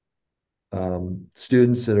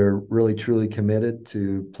students that are really truly committed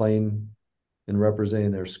to playing and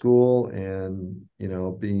representing their school and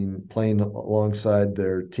being playing alongside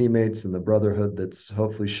their teammates and the brotherhood that's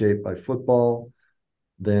hopefully shaped by football,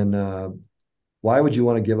 then why would you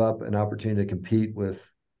want to give up an opportunity to compete with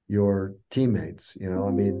your teammates? I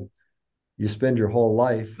mean, you spend your whole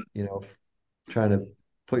life trying to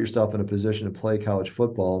put yourself in a position to play college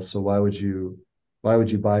football. So why would you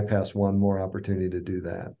bypass one more opportunity to do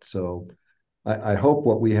that? So I hope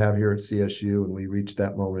what we have here at CSU, when we reach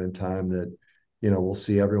that moment in time, that we'll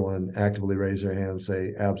see everyone actively raise their hand and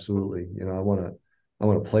say, absolutely, I want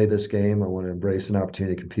to play this game. I want to embrace an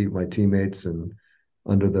opportunity to compete with my teammates and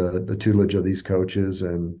under the tutelage of these coaches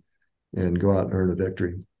and go out and earn a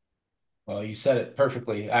victory. Well, you said it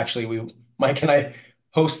perfectly. Actually, Mike and I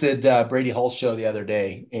hosted Brady Hall's show the other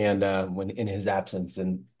day, and when in his absence,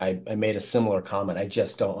 and I made a similar comment. I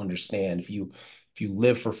just don't understand if you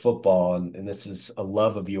live for football and this is a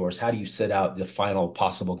love of yours, how do you sit out the final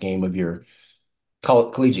possible game of your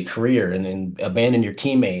collegiate career and abandon your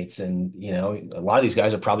teammates? And a lot of these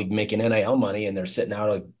guys are probably making NIL money, and they're sitting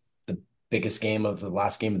out the biggest game of the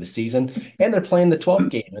last game of the season, and they're playing the 12th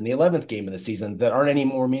game and the 11th game of the season that aren't any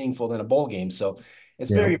more meaningful than a bowl game. So it's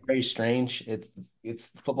Yeah. very, very strange. It's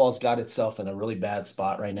football's got itself in a really bad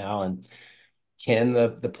spot right now. And can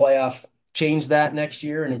the playoff change that next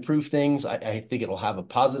year and improve things, I think it'll have a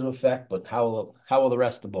positive effect. But how will the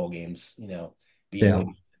rest of the bowl games, be Yeah,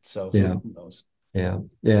 impacted? So yeah, who knows? yeah,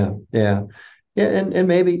 yeah, yeah. Yeah, and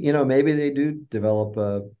maybe, maybe they do develop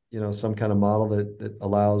some kind of model that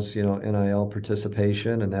allows, NIL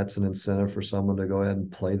participation, and that's an incentive for someone to go ahead and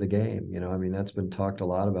play the game. I mean, that's been talked a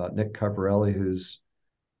lot about. Nick Carparelli, who's,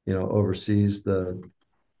 oversees the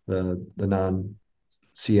non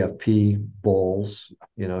CFP bowls,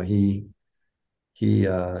 he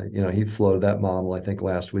floated that model, I think,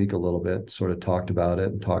 last week a little bit, sort of talked about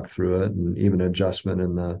it and talked through it, and even adjustment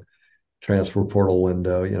in the transfer portal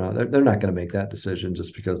window. They're not going to make that decision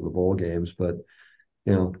just because of the bowl games, but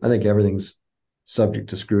I think everything's subject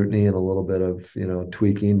to scrutiny and a little bit of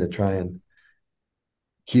tweaking to try and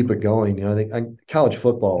keep it going. I think college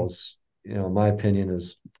football is, in my opinion,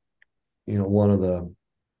 is one of the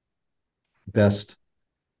best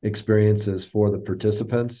experiences for the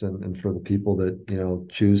participants and for the people that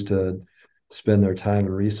choose to spend their time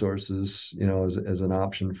and resources as an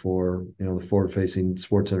option for the forward facing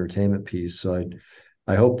sports entertainment piece. So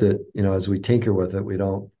I hope that as we tinker with it, we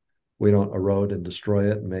don't erode and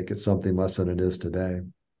destroy it and make it something less than it is today.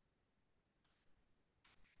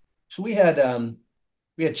 So we had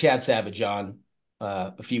Chad Savage on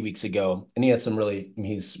a few weeks ago, and he had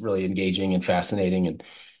he's really engaging and fascinating. And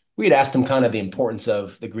we had asked him kind of the importance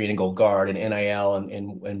of the green and gold guard and NIL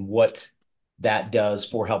and what that does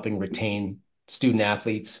for helping retain student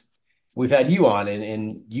athletes. We've had you on,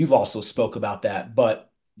 and you've also spoke about that,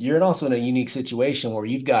 but you're also in a unique situation where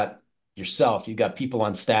you've got people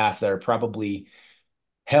on staff that are probably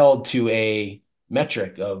held to a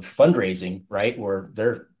metric of fundraising, right? Where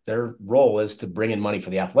their role is to bring in money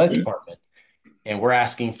for the athletic department. And we're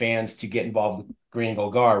asking fans to get involved with Green and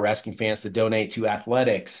Gold Guard. We're asking fans to donate to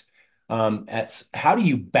athletics. How do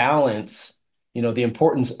you balance, the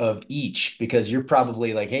importance of each? Because you're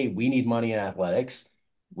probably like, hey, we need money in athletics.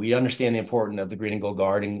 We understand the importance of the Green and Gold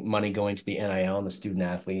Guard and money going to the NIL and the student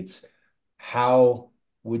athletes. How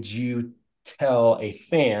would you tell a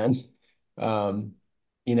fan, um,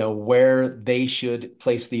 where they should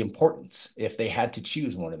place the importance if they had to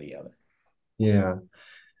choose one or the other? Yeah.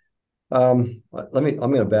 I'm going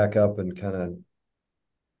to back up and kind of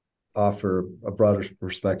offer a broader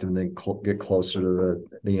perspective and then get closer to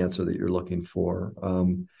the answer that you're looking for.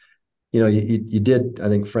 You did, I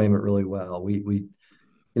think, frame it really well.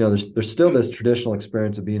 There's still this traditional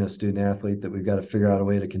experience of being a student athlete that we've got to figure out a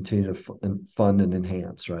way to continue to fund and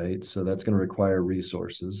enhance, right? So that's going to require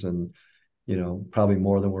resources, and probably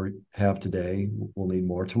more than we have today. We'll need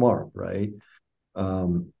more tomorrow, right?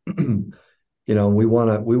 We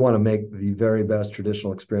want to make the very best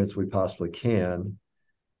traditional experience we possibly can,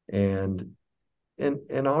 and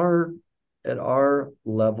in our at our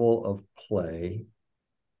level of play,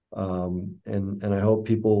 and I hope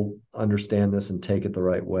people understand this and take it the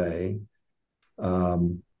right way.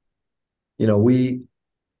 Um,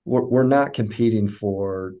 we're not competing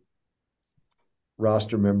for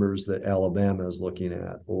roster members that Alabama is looking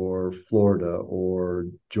at, or Florida, or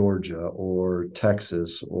Georgia, or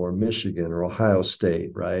Texas, or Michigan, or Ohio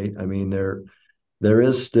State, right? I mean, there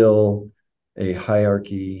is still a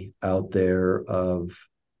hierarchy out there of,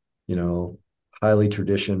 you know, highly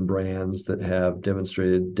tradition brands that have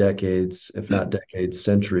demonstrated decades, if not decades,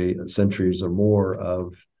 centuries or more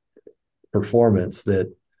of performance,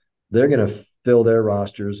 that they're going to fill their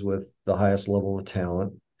rosters with the highest level of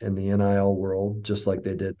talent in the NIL world, just like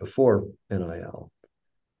they did before NIL.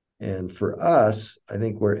 And for us, I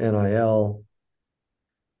think where NIL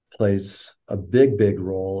plays a big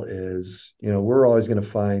role is, we're always going to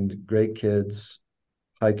find great kids,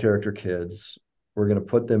 high character kids. We're going to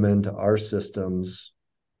put them into our systems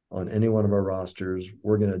on any one of our rosters.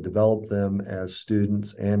 We're going to develop them as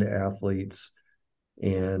students and athletes.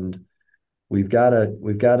 And we've got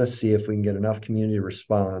to see if we can get enough community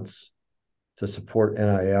response to support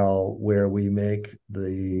NIL where we make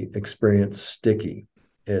the experience sticky.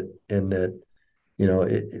 I'm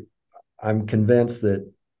convinced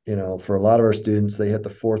that, for a lot of our students, they hit the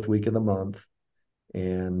fourth week of the month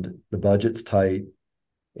and the budget's tight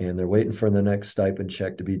and they're waiting for the next stipend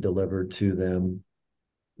check to be delivered to them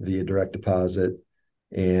via direct deposit.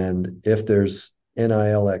 And if there's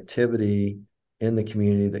NIL activity in the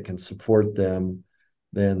community that can support them,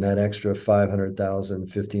 then that extra 500,000,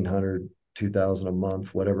 1,500, 2,000 a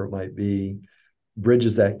month, whatever it might be,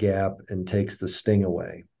 bridges that gap and takes the sting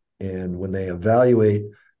away. And when they evaluate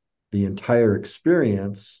the entire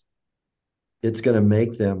experience, it's going to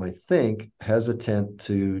make them, I think, hesitant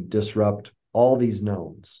to disrupt all these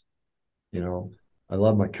knowns. I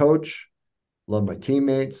love my coach, love my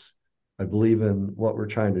teammates. I believe in what we're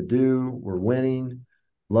trying to do. We're winning.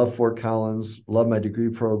 Love Fort Collins. Love my degree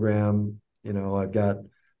program. I've got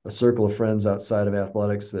a circle of friends outside of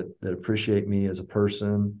athletics that appreciate me as a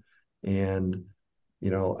person, and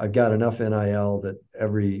I've got enough NIL that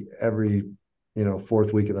every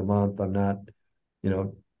fourth week of the month, I'm not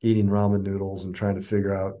eating ramen noodles and trying to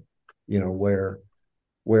figure out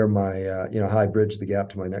where my how I bridge the gap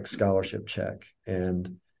to my next scholarship check.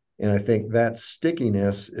 And I think that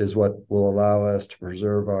stickiness is what will allow us to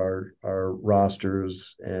preserve our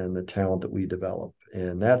rosters and the talent that we develop.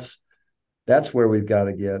 And that's where we've got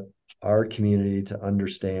to get our community to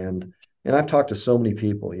understand. And I've talked to so many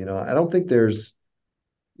people, I don't think there's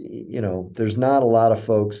not a lot of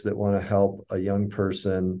folks that want to help a young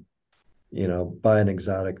person, buy an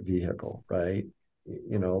exotic vehicle, right?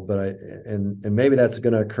 But and maybe that's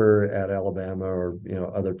going to occur at Alabama or,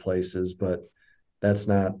 other places, but I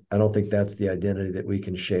don't think that's the identity that we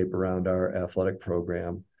can shape around our athletic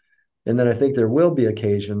program. And then I think there will be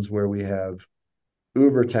occasions where we have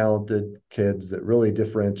uber talented kids that really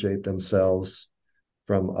differentiate themselves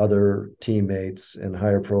from other teammates in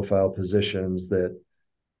higher profile positions that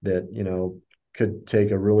could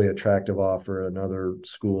take a really attractive offer at another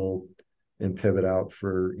school and pivot out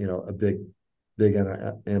for a big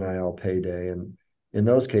NIL payday. And in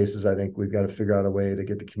those cases, I think we've got to figure out a way to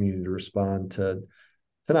get the community to respond to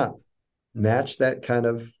not match that kind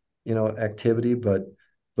of activity, but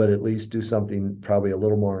at least do something probably a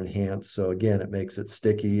little more enhanced. So again, it makes it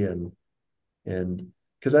sticky and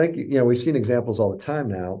because I think we've seen examples all the time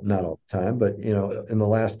now, not all the time, but in the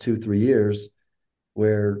last 2-3 years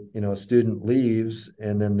where a student leaves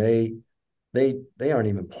and then they aren't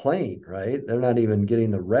even playing, right? They're not even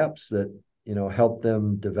getting the reps that help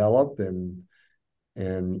them develop and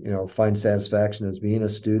find satisfaction as being a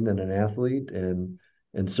student and an athlete, and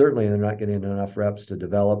certainly they're not getting enough reps to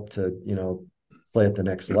develop to play at the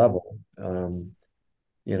next level.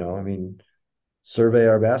 I mean, survey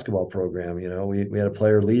our basketball program. We had a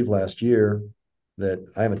player leave last year that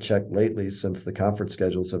I haven't checked lately since the conference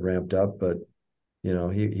schedules have ramped up, but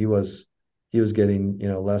he was getting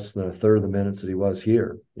less than a third of the minutes that he was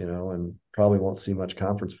here, and probably won't see much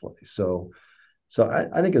conference play. So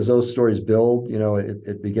I think as those stories build,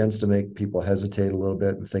 it begins to make people hesitate a little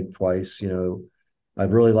bit and think twice. I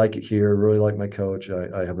really like it here, really like my coach.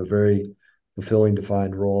 I have a very fulfilling,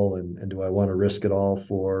 defined role, and do I want to risk it all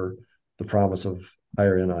for the promise of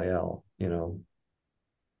higher NIL? That's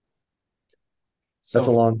a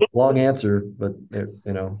So long answer, but it's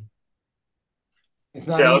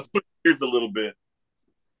not Yeah, easy. let's put here's a little bit.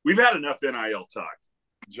 We've had enough NIL talk.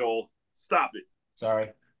 Joel, stop it.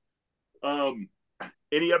 Sorry. Um,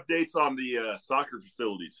 any updates on the soccer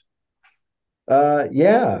facilities?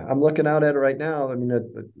 Yeah, I'm looking out at it right now. I mean,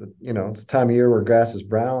 it's time of year where grass is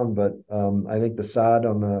brown, but I think the sod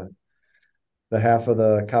on the half of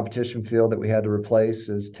the competition field that we had to replace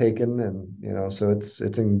is taken, and so it's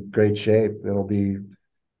in great shape. It'll be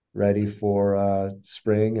ready for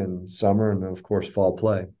spring and summer, and then of course fall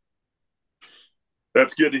play.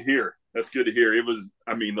 That's good to hear. That's good to hear. It was,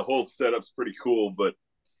 I mean, the whole setup's pretty cool, but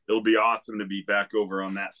it'll be awesome to be back over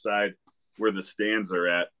on that side where the stands are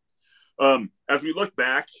at. As we look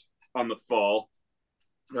back on the fall,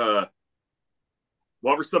 uh,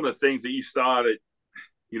 what were some of the things that you saw that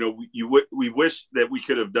we wish that we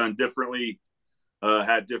could have done differently,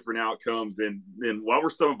 had different outcomes, and what were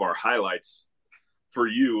some of our highlights for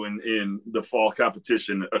you in the fall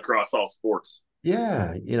competition across all sports?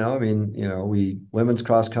 Yeah, I mean, we women's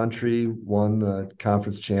cross country won the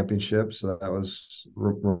conference championship, so that was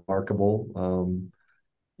remarkable.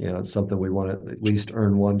 It's something we want to at least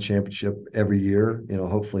earn one championship every year,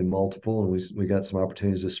 hopefully multiple, and we got some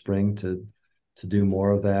opportunities this spring to do more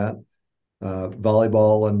of that.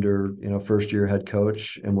 Volleyball under first year head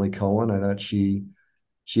coach Emily Cohen, I thought she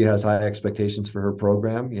has high expectations for her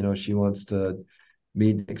program. She wants to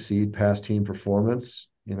meet and exceed past team performance.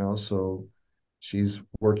 So she's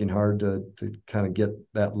working hard to kind of get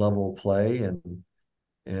that level of play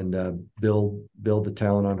and build the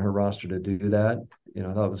talent on her roster to do that.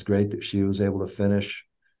 I thought it was great that she was able to finish,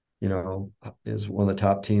 as one of the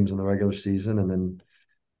top teams in the regular season, and then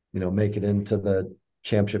make it into the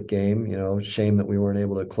championship game. Shame that we weren't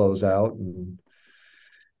able to close out and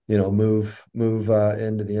move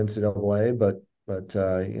into the NCAA, but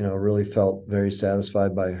really felt very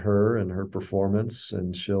satisfied by her and her performance,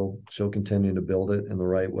 and she'll continue to build it in the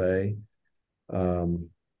right way. Um,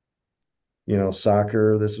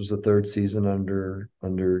 Soccer, this was the third season under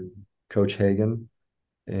Coach Hagan,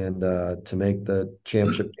 and to make the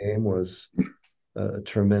championship game was a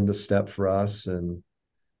tremendous step for us. And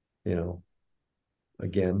you know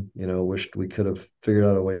again, wished we could have figured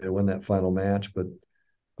out a way to win that final match, but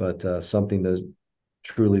something to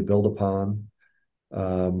truly build upon.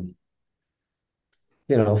 Um,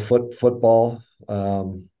 football. I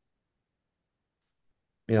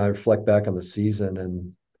reflect back on the season,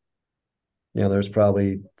 and there's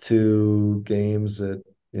probably two games that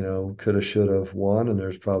could have, should have won, and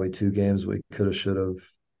there's probably two games we could have, should have,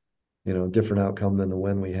 different outcome than the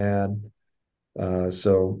win we had.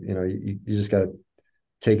 So you just got to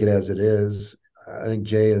take it as it is. I think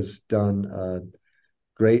Jay has done a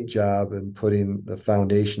great job in putting the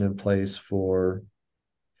foundation in place for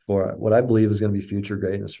what I believe is going to be future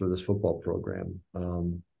greatness for this football program. I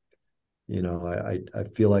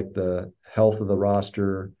feel like the health of the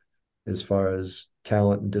roster, as far as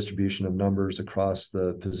talent and distribution of numbers across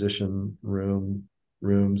the position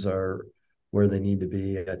rooms, are where they need to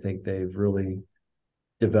be. I think they've really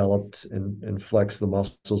developed and flexed the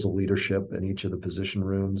muscles of leadership in each of the position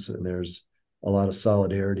rooms, and there's a lot of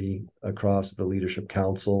solidarity across the leadership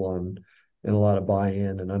council and a lot of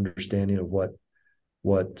buy-in and understanding of what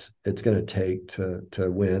it's going to take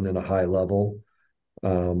to win at a high level.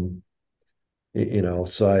 Um,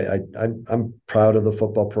 so I'm proud of the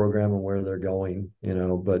football program and where they're going,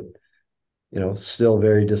 but still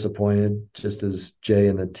very disappointed, just as Jay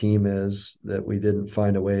and the team is, that we didn't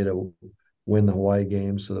find a way to win the Hawaii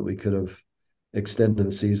game so that we could have extended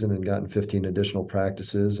the season and gotten 15 additional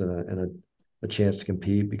practices and a chance to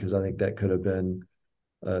compete, because I think that could have been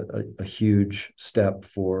a huge step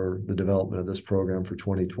for the development of this program for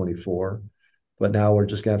 2024. But now we're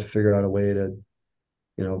just going to have to figure out a way to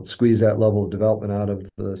squeeze that level of development out of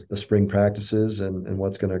the spring practices and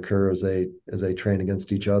what's going to occur as they train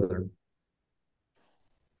against each other.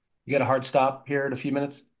 You got a hard stop here in a few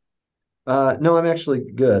minutes? No, I'm actually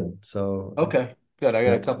good. So, Okay, good. I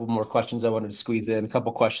got a yep. couple more questions I wanted to squeeze in. A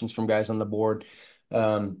couple questions from guys on the board.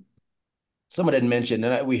 Um, Someone had mentioned,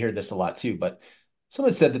 and we hear this a lot too, but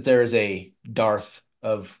someone said that there is a dearth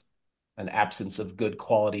of an absence of good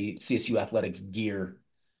quality CSU athletics gear,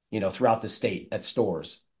 throughout the state at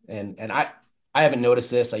stores. And I haven't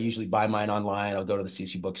noticed this. I usually buy mine online. I'll go to the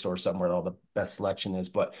CSU bookstore somewhere where all the best selection is.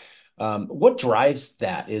 But what drives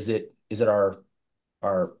that? Is it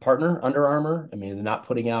our partner Under Armour? I mean, they're not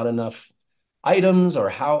putting out enough items, or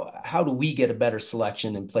how do we get a better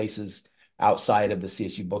selection in places outside of the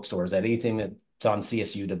CSU bookstore? Is that anything that's on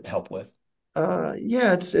CSU to help with?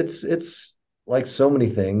 Yeah, it's like so many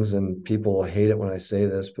things, and people hate it when I say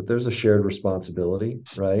this, but there's a shared responsibility,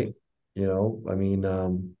 right? I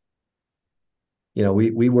mean,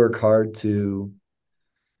 we work hard to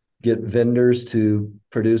get vendors to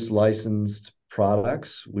produce licensed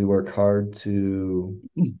products. We work hard to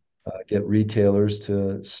get retailers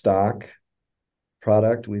to stock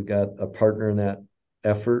product. We've got a partner in that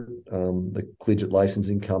effort, the Collegiate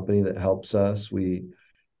Licensing Company, that helps us. We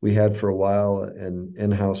had for a while an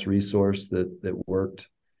in-house resource that worked.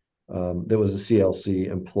 That was a CLC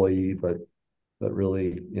employee, but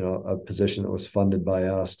really, a position that was funded by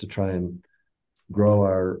us to try and grow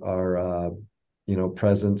our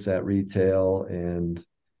presence at retail and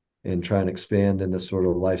try and expand into sort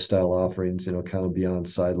of lifestyle offerings, kind of beyond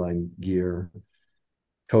sideline gear.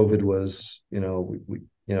 COVID was,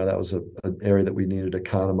 that was an area that we needed to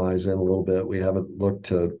economize in a little bit. We haven't looked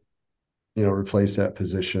to, replace that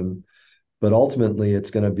position, but ultimately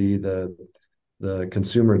it's going to be the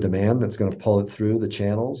consumer demand that's going to pull it through the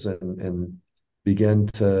channels and begin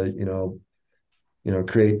to,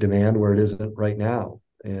 create demand where it isn't right now.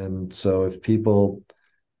 And so if people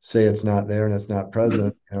say it's not there and it's not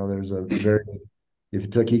present, there's a very, if you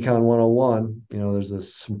took Econ 101, there's a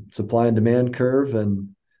supply and demand curve,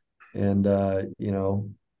 and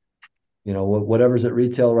whatever's at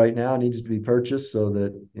retail right now needs to be purchased so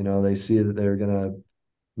that they see that they're going to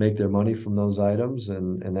make their money from those items,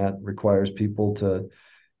 and that requires people to,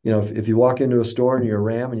 if you walk into a store and you're a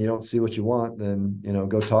Ram and you don't see what you want, then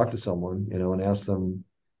go talk to someone, and ask them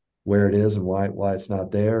where it is and why it's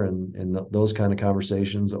not there, and those kind of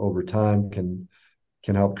conversations over time can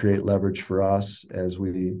help create leverage for us as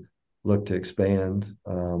we look to expand.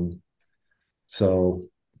 So,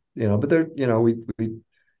 but there,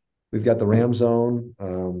 we've got the Ram Zone.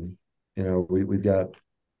 We've got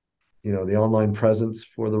the online presence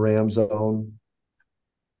for the Ram Zone.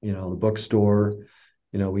 The bookstore.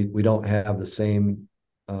 We don't have the same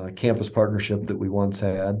campus partnership that we once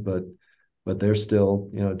had, but they're still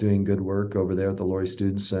doing good work over there at the Laurie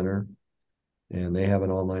Student Center, and they have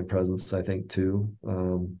an online presence, I think, too.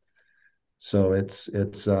 So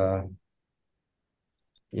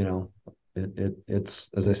you know it's,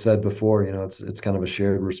 as I said before, it's kind of a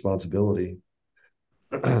shared responsibility.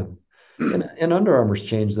 And Under Armour's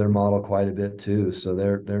changed their model quite a bit too. So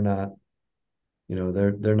they're not,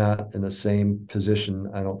 they're not in the same position,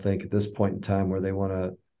 I don't think, at this point in time where they want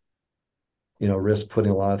to, risk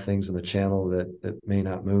putting a lot of things in the channel that may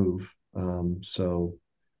not move. So,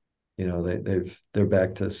 they're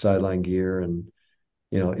back to sideline gear. And,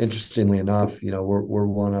 interestingly enough, we're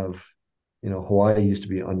one of, Hawaii used to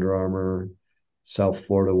be Under Armour, South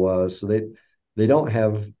Florida was. So they don't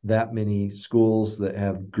have that many schools that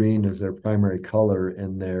have green as their primary color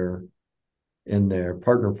in their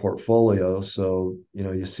partner portfolio. So,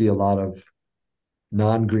 you see a lot of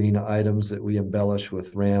non-green items that we embellish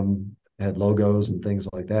with Ram head logos and things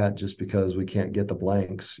like that, just because we can't get the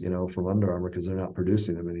blanks, from Under Armour because they're not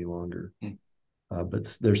producing them any longer.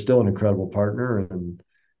 But they're still an incredible partner, and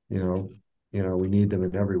you know, we need them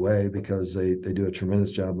in every way because they do a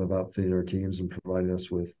tremendous job of outfitting our teams and providing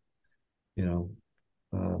us with, you know,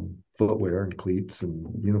 footwear and cleats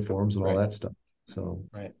and uniforms and all that stuff. So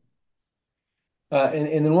right.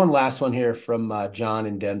 And then one last one here from John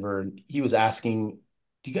in Denver. He was asking,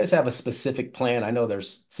 do you guys have a specific plan? I know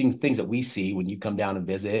there's seeing things that we see when you come down and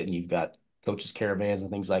visit, and you've got coaches' caravans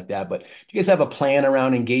and things like that. But do you guys have a plan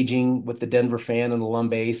around engaging with the Denver fan and alum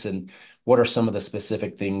base? And what are some of the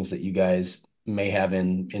specific things that you guys may have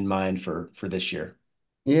in mind for this year?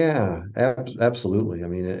 yeah, absolutely. I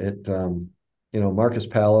mean, Marcus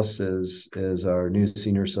Pallas is our new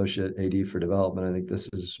senior associate AD for development. I think this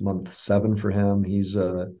is month 7 for him. He's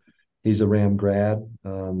a Ram grad.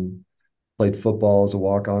 Played football as a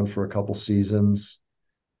walk-on for a couple seasons.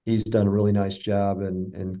 He's done a really nice job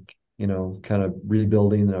in kind of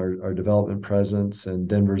rebuilding our development presence. And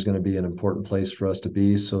Denver's going to be an important place for us to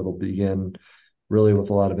be. So it'll begin really with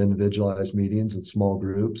a lot of individualized meetings and small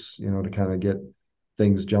groups, to kind of get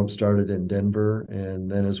things jump started in Denver. And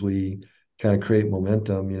then as we kind of create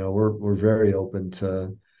momentum, we're very open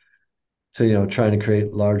to trying to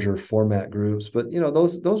create larger format groups. But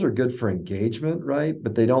those are good for engagement, right?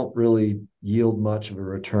 But they don't really yield much of a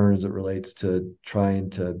return as it relates to trying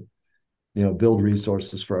to build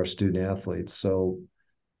resources for our student athletes. So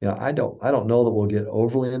I don't know that we'll get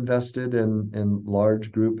overly invested in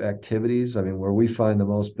large group activities. I mean, where we find the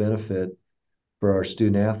most benefit for our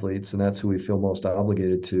student athletes, and that's who we feel most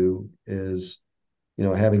obligated to, is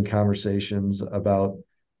having conversations about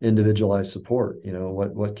individualized support.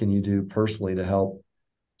 What can you do personally to help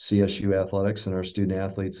CSU athletics and our student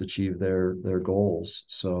athletes achieve their goals?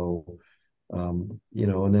 So and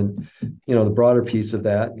then, the broader piece of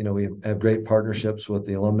that, we have great partnerships with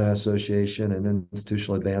the Alumni Association and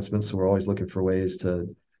institutional advancements. So we're always looking for ways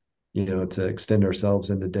to extend ourselves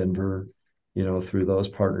into Denver, through those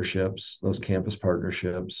partnerships, those campus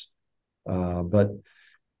partnerships. But,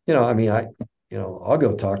 I mean, I'll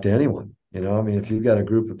go talk to anyone. I mean, if you've got a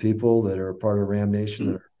group of people that are a part of Ram Nation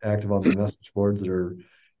that are active on the message boards that are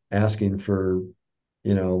asking for,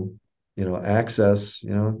 access,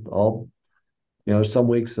 I'll, there's some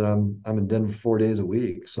weeks that I'm in Denver 4 days a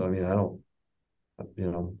week. So I mean, I don't,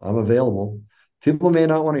 I'm available. People may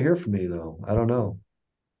not want to hear from me though. I don't know.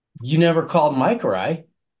 You never called Mike or I,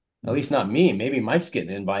 at least not me. Maybe Mike's getting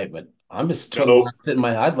an invite, but I'm just twiddling No, my sitting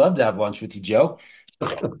my. I'd love to have lunch with you, Joe.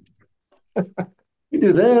 We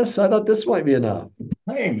do this. I thought this might be enough.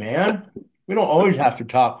 Hey, man, we don't always have to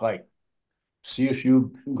talk like CSU All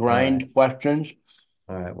right. grind questions.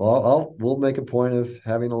 All right. Well, we'll make a point of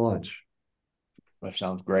having a lunch. That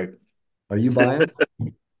sounds great. Are you buying?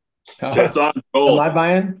 that's on Am goal. I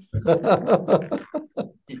buying?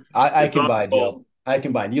 I It's can on buy, goal. Joe. I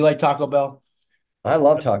can buy. Do you like Taco Bell? I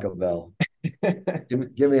love Taco Bell.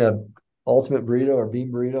 Give me a ultimate burrito or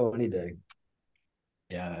bean burrito any day.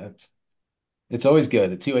 Yeah, it's always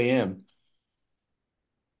good at 2 a.m.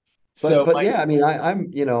 But So, but Mike, yeah, I mean,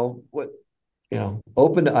 I'm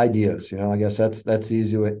open to ideas. I guess that's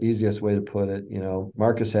the easiest way to put it.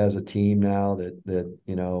 Marcus has a team now that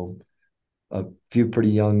a few pretty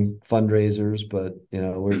young fundraisers, but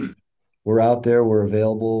we're out there, we're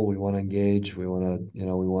available, we want to engage, we want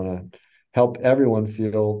to help everyone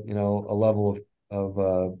feel a level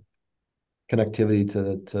of connectivity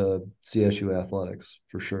to CSU athletics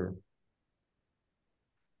for sure.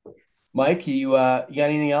 you got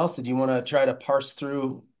anything else? Did you want to try to parse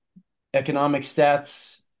through economic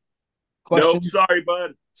stats No, questions? sorry,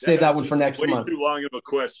 bud. Save That was that one just for next way month. too long of a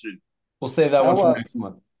question. We'll save that one How for next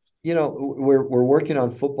month. we're working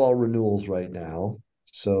on football renewals right now.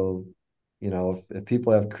 So, if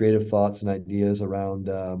people have creative thoughts and ideas around,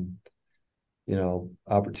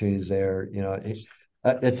 opportunities there,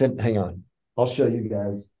 it's in, hang on. I'll show you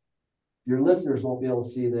guys. Your listeners won't be able to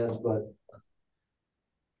see this, but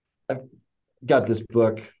I've got this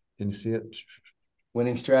book. Can you see it?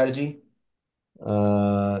 Winning strategy.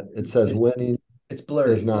 It says winning It's is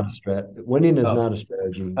blurry. not a winning is Oh, not a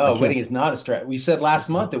strategy. I oh, can't. winning is not a strategy. We said last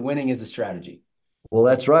month that winning is a strategy. Well,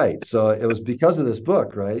 that's right. So it was because of this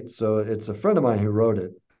book, right? So it's a friend of mine who wrote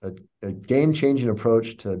it, a game-changing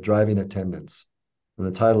approach to driving attendance. And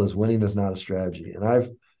the title is Winning is Not a Strategy. And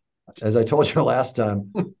as I told you last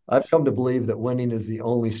time, I've come to believe that winning is the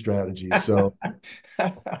only strategy. So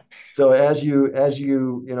as you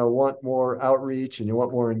want more outreach and you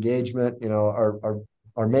want more engagement,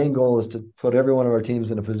 our main goal is to put every one of our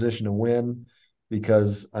teams in a position to win,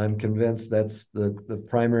 because I'm convinced that's the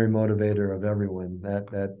primary motivator of everyone.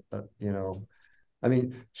 I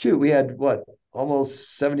mean, shoot, we had what,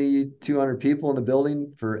 almost 7,200 people in the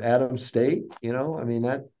building for Adams State. I mean,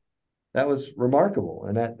 that was remarkable,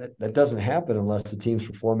 and that doesn't happen unless the team's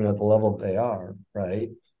performing at the level they are, right?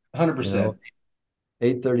 You know, 100%.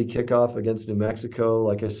 8:30 kickoff against New Mexico.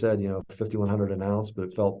 Like I said, 5,100 announced, but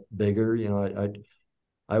it felt bigger.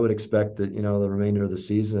 I would expect that, the remainder of the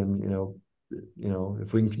season,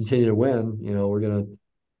 if we can continue to win, we're gonna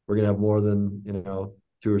have more than,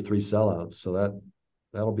 two or three sellouts. So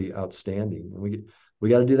that'll be outstanding. And we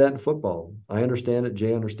got to do that in football. I understand it.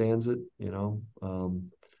 Jay understands it.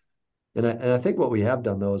 And I think what we have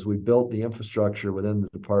done, though, is we built the infrastructure within the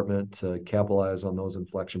department to capitalize on those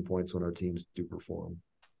inflection points when our teams do perform.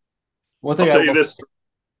 One I'll thing I tell you will, this,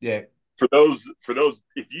 yeah, for those,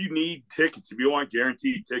 if you need tickets, if you want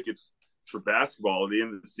guaranteed tickets for basketball at the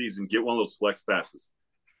end of the season, get one of those flex passes.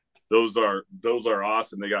 Those are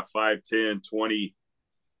awesome. They got 5, 10, 20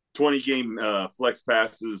 game flex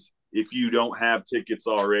passes. If you don't have tickets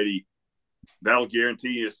already, that'll guarantee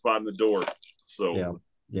you a spot in the door. So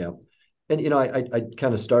yeah. And I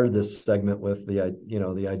kind of started this segment with the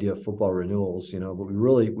idea of football renewals, but we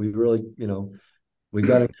really we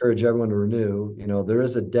got to encourage everyone to renew. There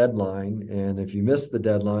is a deadline, and if you miss the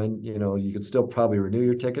deadline, you could still probably renew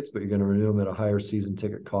your tickets, but you're going to renew them at a higher season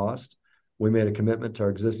ticket cost. We made a commitment to our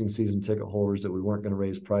existing season ticket holders that we weren't going to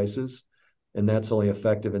raise prices, and that's only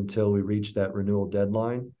effective until we reach that renewal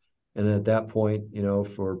deadline. And at that point,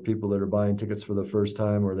 for people that are buying tickets for the first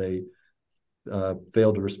time, or they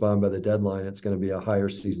failed to respond by the deadline, it's going to be a higher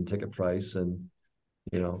season ticket price. And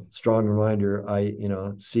strong reminder,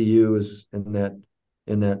 CU is in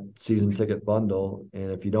that season ticket bundle,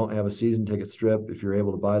 and if you don't have a season ticket strip, if you're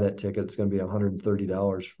able to buy that ticket, it's going to be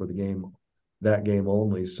 $130 for the game, that game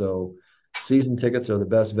only. So season tickets are the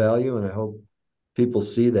best value, and I hope people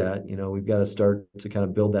see that. We've got to start to kind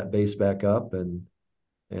of build that base back up, and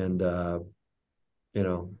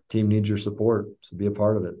team needs your support, so be a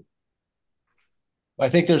part of it. I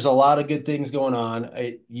think there's a lot of good things going on.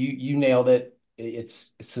 You nailed it.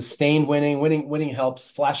 It's sustained winning. Winning helps.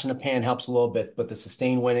 Flash in the pan helps a little bit, but the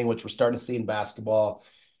sustained winning, which we're starting to see in basketball,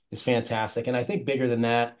 is fantastic. And I think bigger than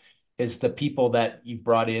that is the people that you've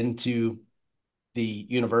brought into the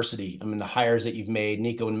university. I mean, the hires that you've made.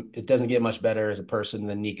 Nico, it doesn't get much better as a person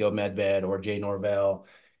than Nico Medved or Jay Norvell,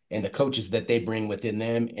 and the coaches that they bring within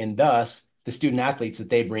them, and thus the student athletes that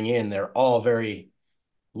they bring in. They're all very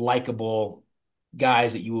likable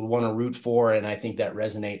guys that you would want to root for, and I think that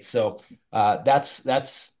resonates. So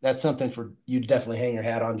that's something for you to definitely hang your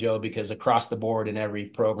hat on, Joe, because across the board in every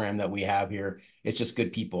program that we have here, it's just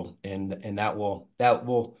good people, and that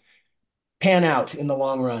will pan out in the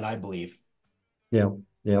long run, I believe. Yeah.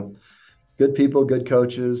 Good people, good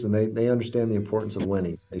coaches, and they understand the importance of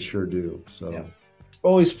winning. They sure do. So yeah.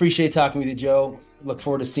 Always appreciate talking with you, Joe. Look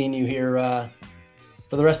forward to seeing you here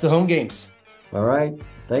for the rest of the home games. All right.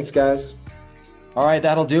 Thanks, guys. All right,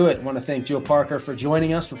 that'll do it. I want to thank Joe Parker for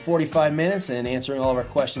joining us for 45 minutes and answering all of our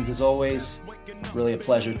questions as always. Really a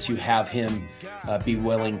pleasure to have him be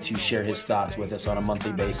willing to share his thoughts with us on a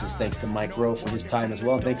monthly basis. Thanks to Mike Rowe for his time as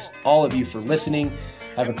well. And thanks all of you for listening.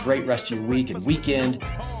 Have a great rest of your week and weekend.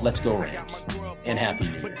 Let's go Rams. And Happy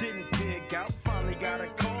New Year.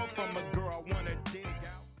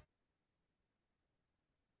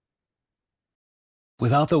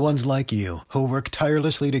 Without the ones like you, who work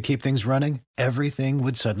tirelessly to keep things running, everything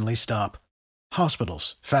would suddenly stop.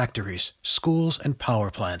 Hospitals, factories, schools, and power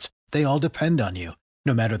plants, they all depend on you.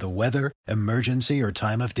 No matter the weather, emergency, or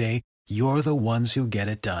time of day, you're the ones who get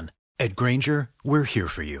it done. At Grainger, we're here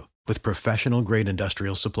for you with professional-grade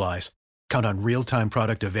industrial supplies. Count on real-time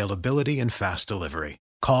product availability and fast delivery.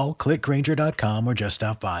 Call, click Grainger.com, or just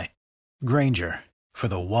stop by. Grainger, for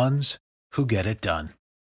the ones who get it done.